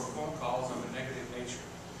district or phone calls of a negative nature.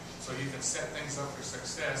 So you can set things up for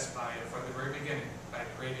success from the very beginning by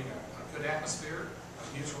creating a good atmosphere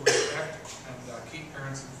of mutual respect and keep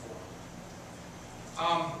parents informed.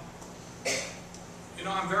 You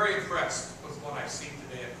know, I'm very impressed with what I've seen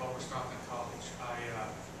today at Culver-Stockton College.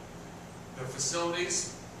 The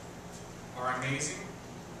facilities are amazing,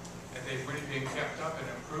 and they've really been kept up and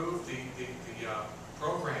improved. The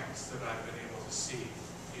programs that I've been able to see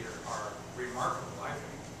here are remarkable, I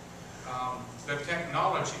think. The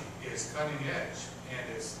technology is cutting edge, and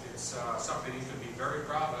it's something you can be very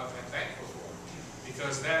proud of and thankful for,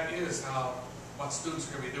 because that is what students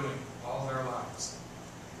are going to be doing all their lives.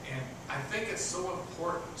 And I think it's so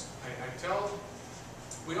important.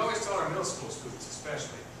 We always tell our middle school students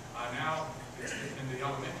especially, now in the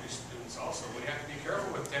elementary students also, we have to be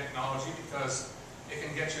careful with technology because it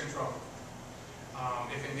can get you in trouble.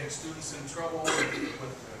 It can get students in trouble with the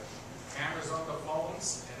cameras on the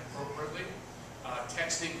phones inappropriately.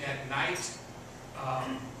 Texting at night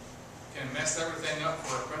can mess everything up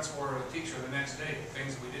for a principal or a teacher the next day.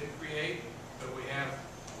 Things we didn't create, but we have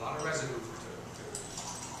a lot of residue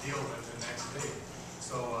to deal with the next day.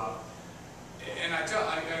 So, and I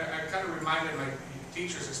kind of reminded my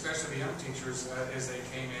teachers, especially the young teachers, as they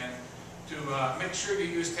came in, to make sure you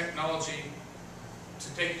use technology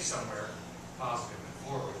to take you somewhere positive and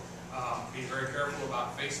forward. Be very careful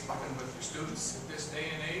about Facebooking with your students at this day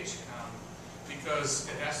and age, because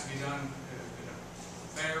it has to be done in a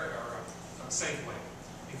fair or a safe way,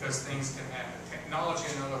 because things can happen. Technology,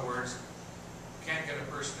 in other words, can't get a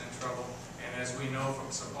person in trouble, and as we know from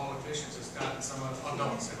some politicians, it's gotten some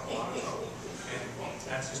adults in a lot of trouble. And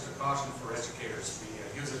that's just a caution for educators. We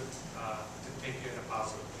use it to take you in a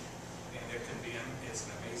positive way, and it's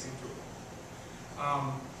an amazing tool.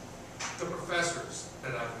 The professors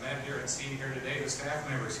that I've met here and seen here today, the staff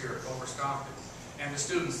members here at Culver-Stockton, and the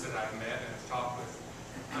students that I've met and have talked with,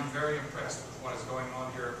 I'm very impressed with what is going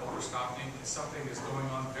on here at Culver-Stockton. It's something that's going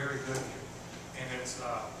on very good here, and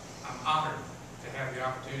I'm honored to have the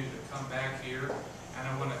opportunity to come back here, and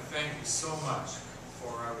I want to thank you so much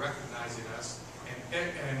for recognizing us.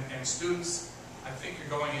 And students, I think you're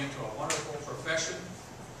going into a wonderful profession.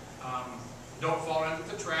 Don't fall into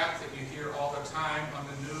the trap that you hear all the time on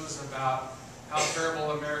the news about how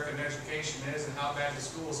terrible American education is and how bad the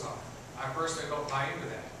schools are. I personally don't buy into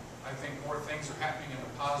that. I think more things are happening in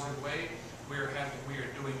a positive way. We are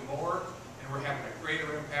doing more, and we're having a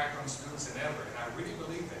greater impact on students than ever, and I really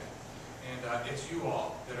believe that. And it's you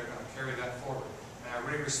all that are going to carry that forward. And I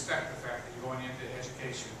really respect the fact that you're going into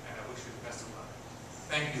education, and I wish you the best of luck.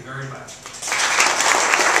 Thank you very much.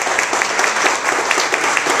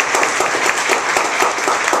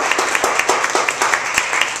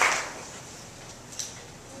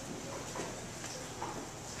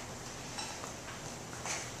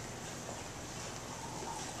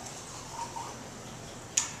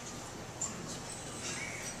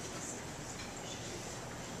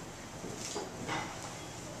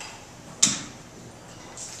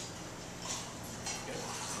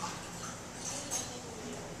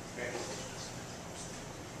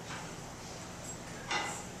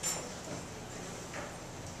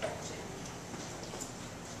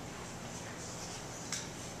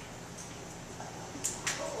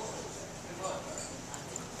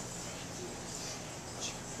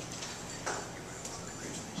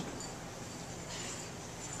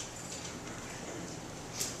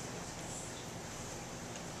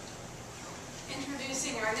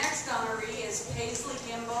 Introducing our next honoree is Paisley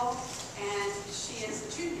Gimbel, and she is a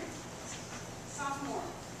junior, sophomore.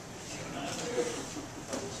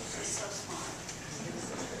 She's just so smart.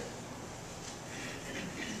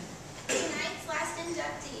 Tonight's last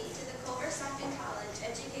inductee to the Culver-Stockton College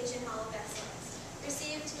Education Hall of Excellence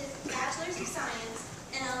received his Bachelor's of Science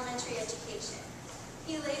in Elementary Education.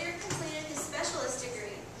 He later completed his specialist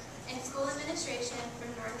degree in school administration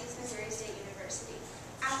from Northeast Missouri State University,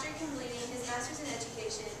 after completing his Master's in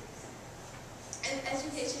Education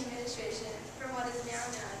Administration from what is now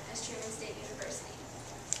known as Truman State University.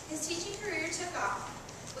 His teaching career took off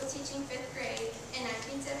with teaching 5th grade in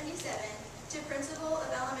 1977 to principal of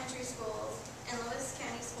elementary schools in Lewis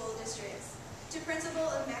County School Districts, to principal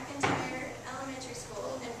of McIntyre Elementary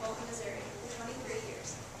School in Fulton, Missouri for 23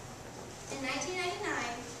 years. In 1999,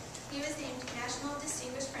 he was named National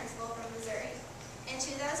Distinguished Principal from Missouri. In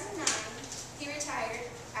 2009, he retired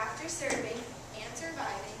after serving and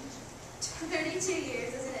surviving 32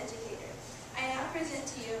 years as an educator. I now present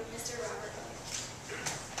to you Mr. Robert Gillum.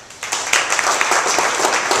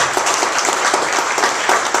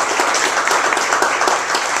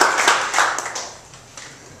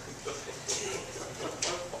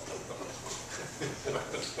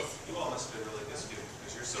 You all must have been really good students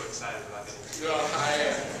because you're so excited about getting to I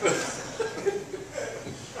am.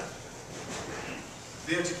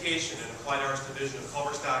 The Education and Applied Arts Division of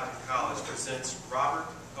Culver-Stockton College presents Robert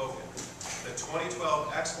Hogan, the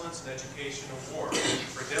 2012 Excellence in Education Award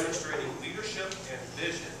for demonstrating leadership and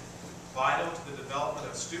vision vital to the development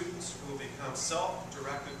of students who will become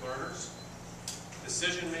self-directed learners,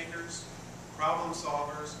 decision makers, problem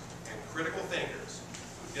solvers, and critical thinkers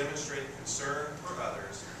who demonstrate concern for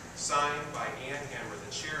others, signed by Ann Hammer,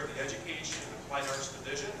 the chair of the Education and Applied Arts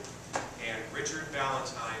Division, and Richard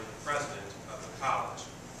Valentine, the president of the college.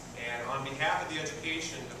 And on behalf of the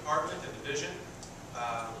Education Department and Division,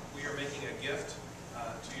 we are making a gift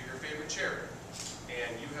to your favorite chair.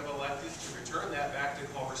 And you have elected to return that back to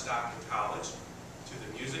Culver-Stockton College to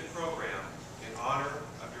the music program in honor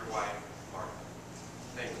of your wife, Martha.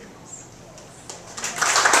 Thank you.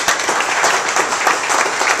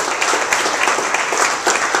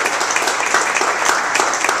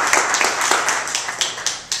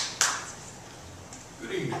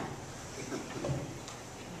 Good evening.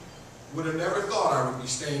 Would have never thought I would be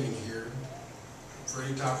standing here for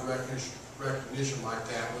any type of recognition like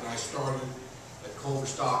that when I started at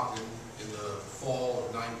Culver-Stockton in the fall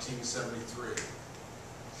of 1973.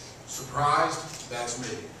 Surprised? That's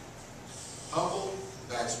me. Humble?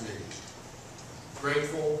 That's me.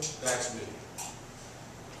 Grateful? That's me.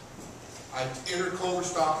 I entered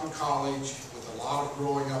Culver-Stockton College with a lot of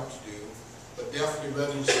growing up to do, but definitely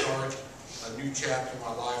ready to start a new chapter in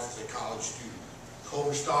my life as a college student.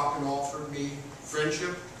 Culver-Stockton offered me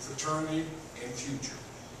friendship, fraternity, and future.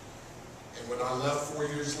 And when I left 4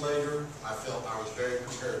 years later, I felt I was very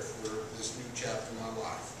prepared for this new chapter in my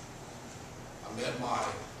life. I met my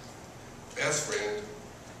best friend,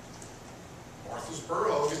 Martha Spur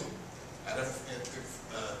Hogan, at the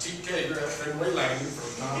TK at Fenway Landing for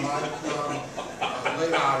the time I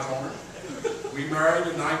laid eyes on her. We married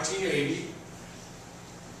in 1980,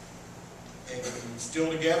 and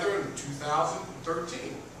still together in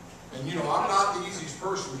 2013. And you know, I'm not the easiest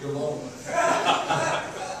person to get along with.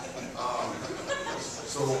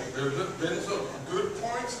 So there's been some good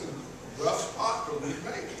points and rough spots, but we've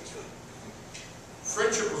made it.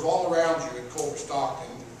 Friendship was all around you at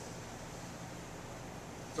Culver-Stockton.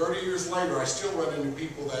 30 years later, I still run into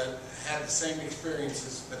people that had the same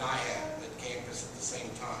experiences that I had at campus at the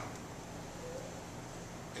same time.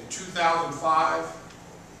 In 2005,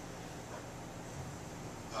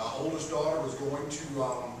 oldest daughter was going to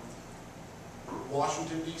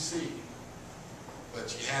Washington, D.C., but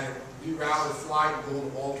she had a rerouted flight going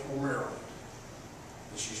to Baltimore, Maryland.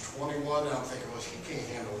 And she's 21, and I'm thinking, well, she can't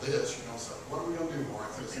handle this, you know, so what are we going to do,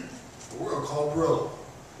 Martha? Well, we're going to call Bro.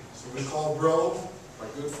 So we called Bro, my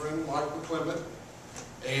good friend, Mike McClement,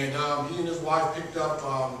 and he and his wife picked up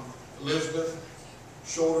Elizabeth,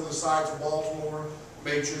 showed her the sights of Baltimore,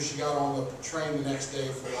 made sure she got on the train the next day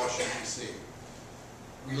for Washington, D.C.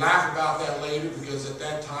 We laugh about that later because at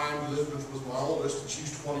that time Elizabeth was my oldest and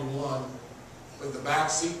she's 21. But the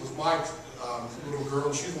back seat was Mike's little girl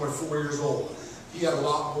and she was only 4 years old. He had a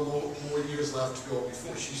lot more years left to go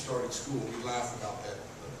before she started school. We laugh about that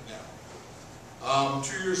now.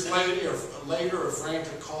 2 years later, a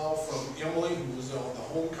frantic call from Emily, who was on the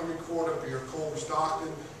homecoming court up here at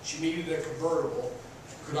Culver-Stockton. She needed a convertible.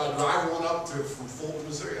 Could I drive one up from Fulton,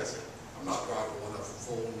 Missouri? I said, I'm not driving one up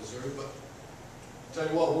from Fulton, Missouri, but tell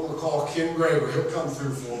you what, we're going to call Ken Greger. He'll come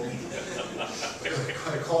through for me.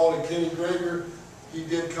 I called Kenny Greger. He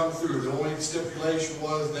did come through. The only stipulation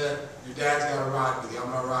was that your dad's got to ride with you.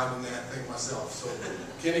 I'm not riding that thing myself. So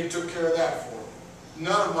Kenny took care of that for me.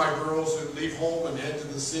 None of my girls would leave home and head to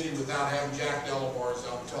the city without having Jack Delabar's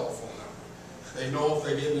telephone number. They know if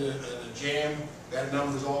they get in a jam, that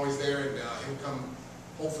number's always there, and he'll come,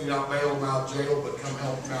 hopefully not bail them out of jail, but come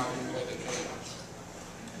help them out any way they can.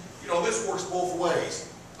 You know, this works both ways.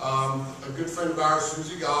 A good friend of ours,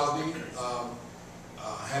 Susie Gosney,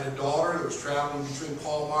 had a daughter that was traveling between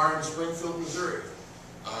Palmyra and Springfield, Missouri,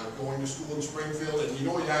 going to school in Springfield. And you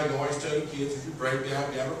know, you always tell your kids, if you break down,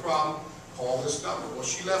 if you have a problem, call this number. Well,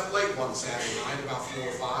 she left late one Saturday night, about 4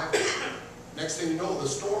 or 5. Next thing you know, the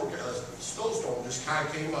snowstorm just kind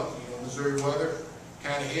of came up. You know, Missouri weather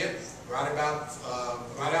kind of hit right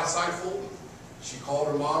outside Fulton. She called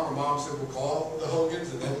her mom. Her mom said, "We'll call the Hogans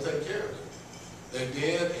and they'll take care of it." They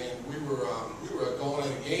did, and we were going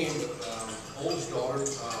at a game. Oldest daughter,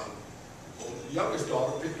 the youngest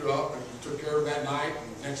daughter, picked her up and took care of that night.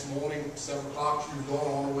 And the next morning, 7 o'clock, she was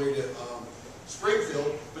going on her way to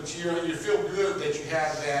Springfield. But you feel good that you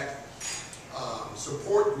have that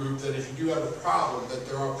support group. That if you do have a problem, that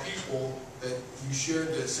there are people that you share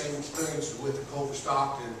the same experience with at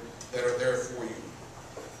Culver-Stockton that are there for you.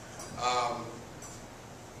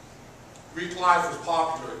 Greek life was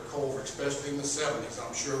popular at Culver, especially in the 70s.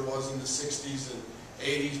 I'm sure it was in the 60s and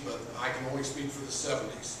 80s, but I can only speak for the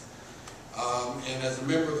 70s. And as a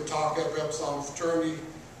member of the Tau Kappa Epsilon fraternity,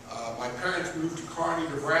 my parents moved to Kearney,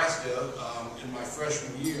 Nebraska in my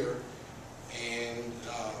freshman year, and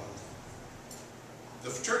the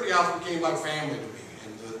fraternity house became like family to me,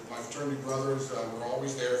 and my fraternity brothers were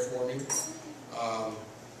always there for me.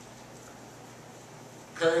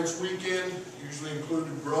 Parents' weekend usually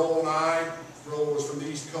included Bro and I. Bro was from the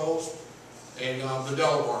East Coast. And the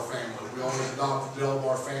Delbar family. We always adopt the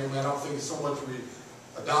Delbar family. I don't think it's so much we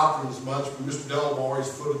adopt them as much, but Mr. Delbar always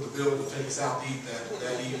footed the bill to take us out to eat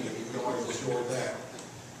that evening. We always enjoyed that.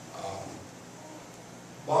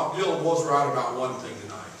 Bob Gillum was right about one thing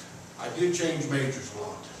tonight. I did change majors a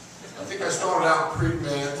lot. I think I started out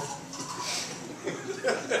pre-med.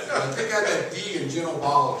 I think I had that D in general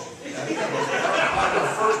biology. That was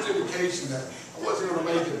my first indication that I wasn't going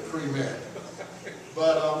to make it a pre-med.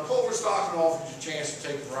 But Culver-Stockton offered you a chance to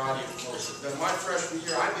take a variety of courses. Then my freshman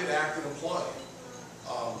year, I did act in a play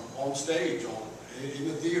on stage, in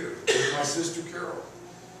the theater with my sister Carol.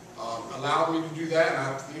 Allowed me to do that, and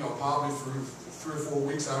I, probably for 3 or 4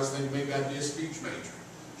 weeks, I was thinking maybe I'd be a speech major.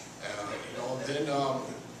 Then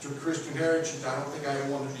took Christian Heritage. I don't think I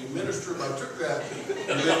wanted to be a minister, but I took that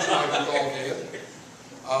eventually, like we all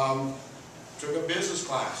did. Took a business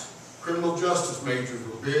class. Criminal justice majors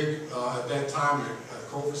were big at that time at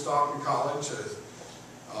Culver-Stockton College.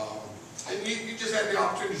 And you just had the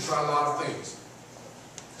opportunity to try a lot of things.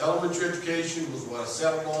 Elementary education was what I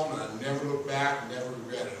settled on, and I never looked back, never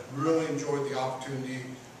regretted it. I really enjoyed the opportunity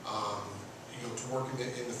to work in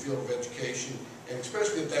the field of education, and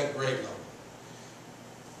especially at that grade level.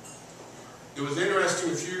 It was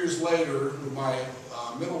interesting, a few years later, my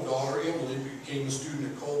middle daughter, Emily, became a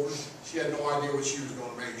student at Culver. She had no idea what she was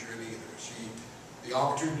going to major in either. The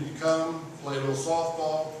opportunity to come, play a little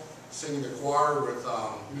softball, sing in the choir with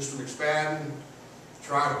Mr. McSpadden,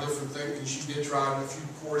 try different things, and she did try a few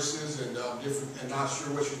courses and not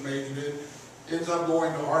sure what she majored in. Ends up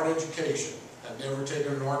going to art education. I'd never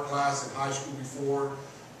taken an art class in high school before.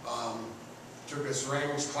 Took a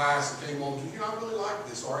ceramics class and came home to, I really like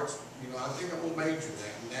this arts. I think I'm going to major in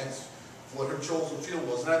that, and that's what her chosen field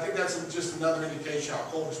was. And I think that's just another indication how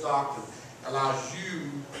Culver-Stockton allows you,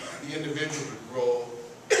 the individual, to grow,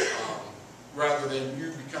 rather than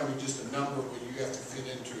you becoming just a number when you have to fit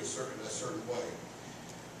into a certain way.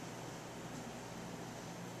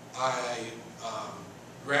 I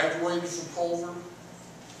graduated from Culver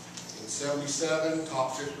in '77,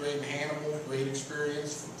 taught 5th grade in Hannibal, great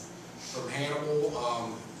experience from Hannibal,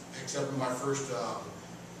 except in my first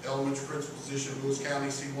elementary principal position in Lewis County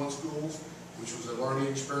C1 schools, which was a learning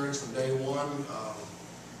experience from day one.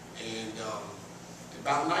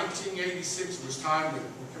 About 1986, it was time to,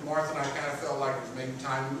 Martha and I kind of felt like it was maybe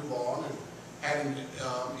time to move on, and had an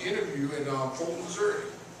interview in Fulton, Missouri.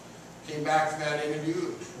 Came back from that interview,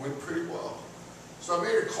 it went pretty well. So I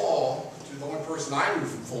made a call to the only person I knew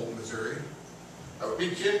from Fulton, Missouri. That would be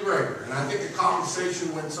Ken Greger. And I think the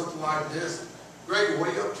conversation went something like this: Greger, what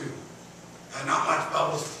are you up to? Not much,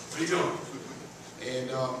 Bubbles. What are you doing?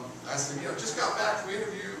 And I said, just got back from an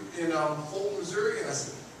interview in Fulton, Missouri, and I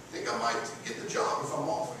said, I think I might get the job if I'm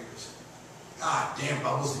off. He goes, God damn,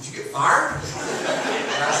 Bubbles, did you get fired? And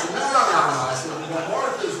I said, no. I said, well,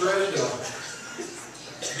 Martha's ready to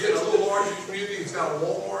get a little larger community. It's got a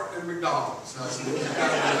Walmart and McDonald's. And I said, what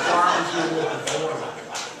kind of requirements you're looking for?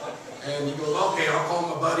 And he goes, okay, I'll call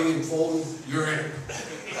my buddy in Fulton. You're in.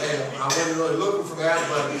 Hey, I wasn't really looking for that,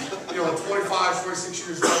 but 25, 26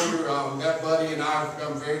 years later, that buddy and I have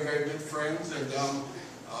become very, very good friends. And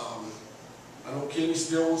I know Kenny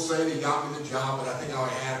still will say that he got me the job, but I think I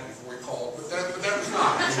already had it before he called. But that was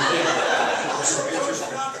not.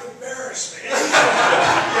 Interesting. Not to embarrass me. Yeah,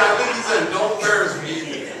 I think he said, don't embarrass me.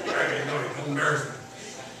 Don't embarrass me.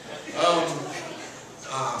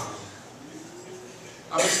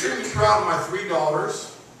 I'm extremely proud of my 3 daughters.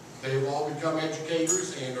 They've all become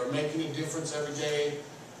educators and are making a difference every day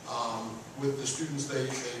with the students they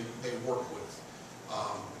work with.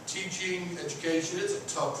 Teaching, education, it's a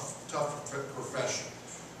tough profession.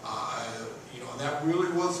 That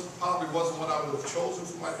really probably wasn't what I would have chosen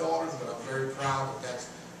for my daughters, but I'm very proud that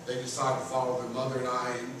they decided to follow their mother and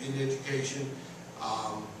I in education.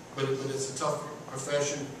 But it's a tough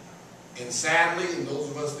profession. And sadly, and those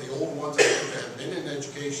of us, the old ones that have been in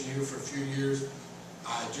education here for a few years,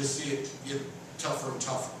 I just see it get tougher and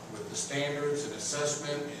tougher with the standards and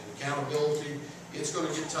assessment and accountability. It's going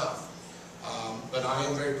to get tough. But I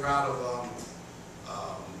am very proud of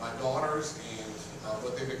my daughters and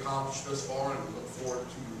what they've accomplished thus far, and look forward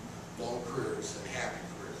to long careers and happy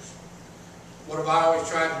careers. What have I always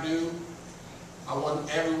tried to do? I want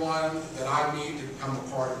everyone that I meet to become a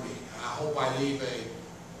part of me. I hope I leave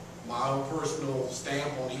my own personal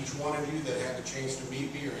stamp on each one of you that had the chance to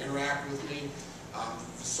meet me or interact with me. I'm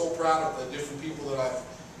so proud of the different people that I've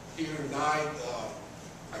here tonight.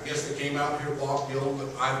 I guess they came out here, Bob Gillum, but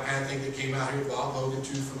I kind of think they came out here, Bob Hogan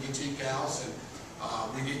too, from the Gillhouse, and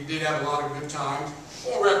we did have a lot of good times.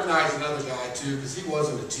 We'll recognize another guy too, because he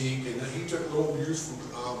wasn't a teak, and he took a little abuse from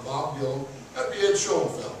Bob Gillum. That'd be Ed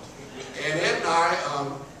Schoenfeld. And Ed and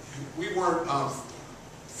I, we weren't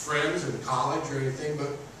friends in college or anything,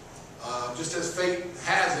 but just as fate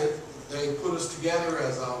has it, they put us together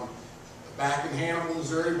as back in Hannibal,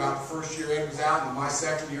 Missouri, about the first year Ed was out, and my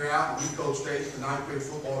second year out, and we coached 8th and 9th grade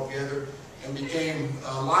football together and became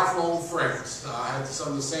lifelong friends. I had some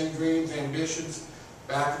of the same dreams, ambitions.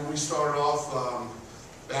 Back when we started off,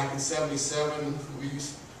 back in '77, we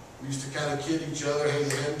used to kind of kid each other, hey,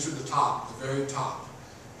 we're heading to the top, the very top.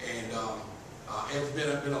 And Ed's been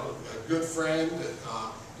a good friend.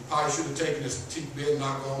 He probably should have taken his teak bid and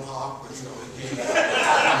not gone hawk, but you know, we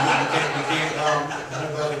can't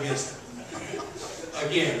hold that against him.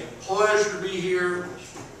 Again, pleasure to be here.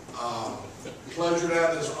 Pleasure to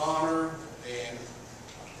have this honor, and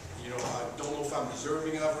you know, I don't know if I'm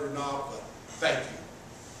deserving of it or not, but thank you.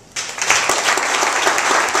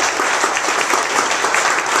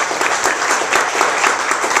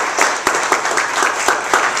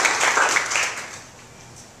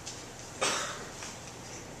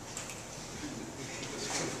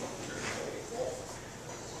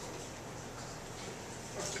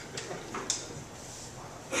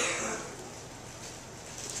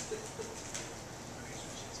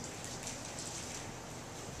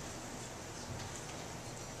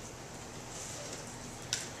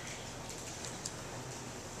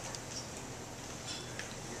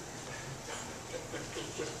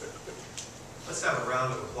 Let's have a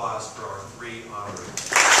round of applause for our 3 honorees.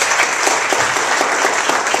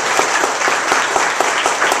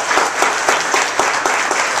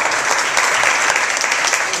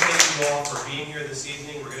 Thank you all for being here this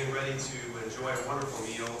evening. We're getting ready to enjoy a wonderful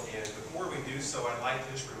meal, and before we do so, I'd like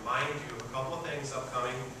to just remind you of a couple of things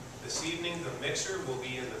upcoming. This evening, the mixer will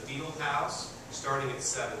be in the field house starting at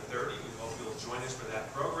 7:30. We hope you'll join us for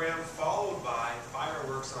that program, followed by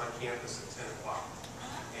fireworks on campus at 10 o'clock.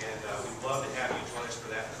 And we'd love to have you join us for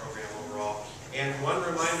that program overall. And one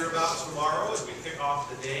reminder about tomorrow, as we kick off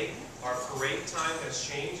the day, our parade time has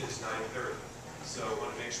changed. It's 9:30. So I want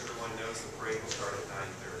to make sure everyone knows the parade will start at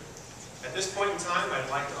 9:30. At this point in time, I'd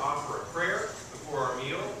like to offer a prayer before our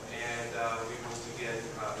meal, and we will begin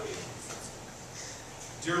the meal.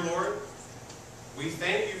 Dear Lord, we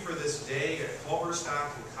thank you for this day at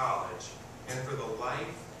Culver-Stockton College and for the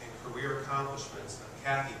life and career accomplishments of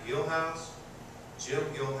Cathy Gillhouse, Jim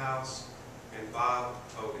Gillhouse, and Bob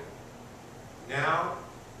Hogan. Now,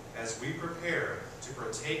 as we prepare to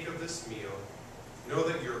partake of this meal, know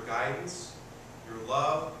that your guidance, your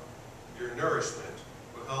love, your nourishment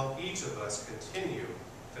will help each of us continue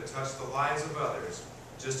to touch the lives of others,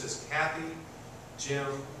 just as Cathy, Jim,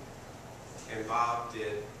 and Bob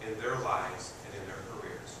did in their lives and in their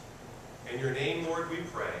careers. In your name, Lord, we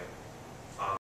pray.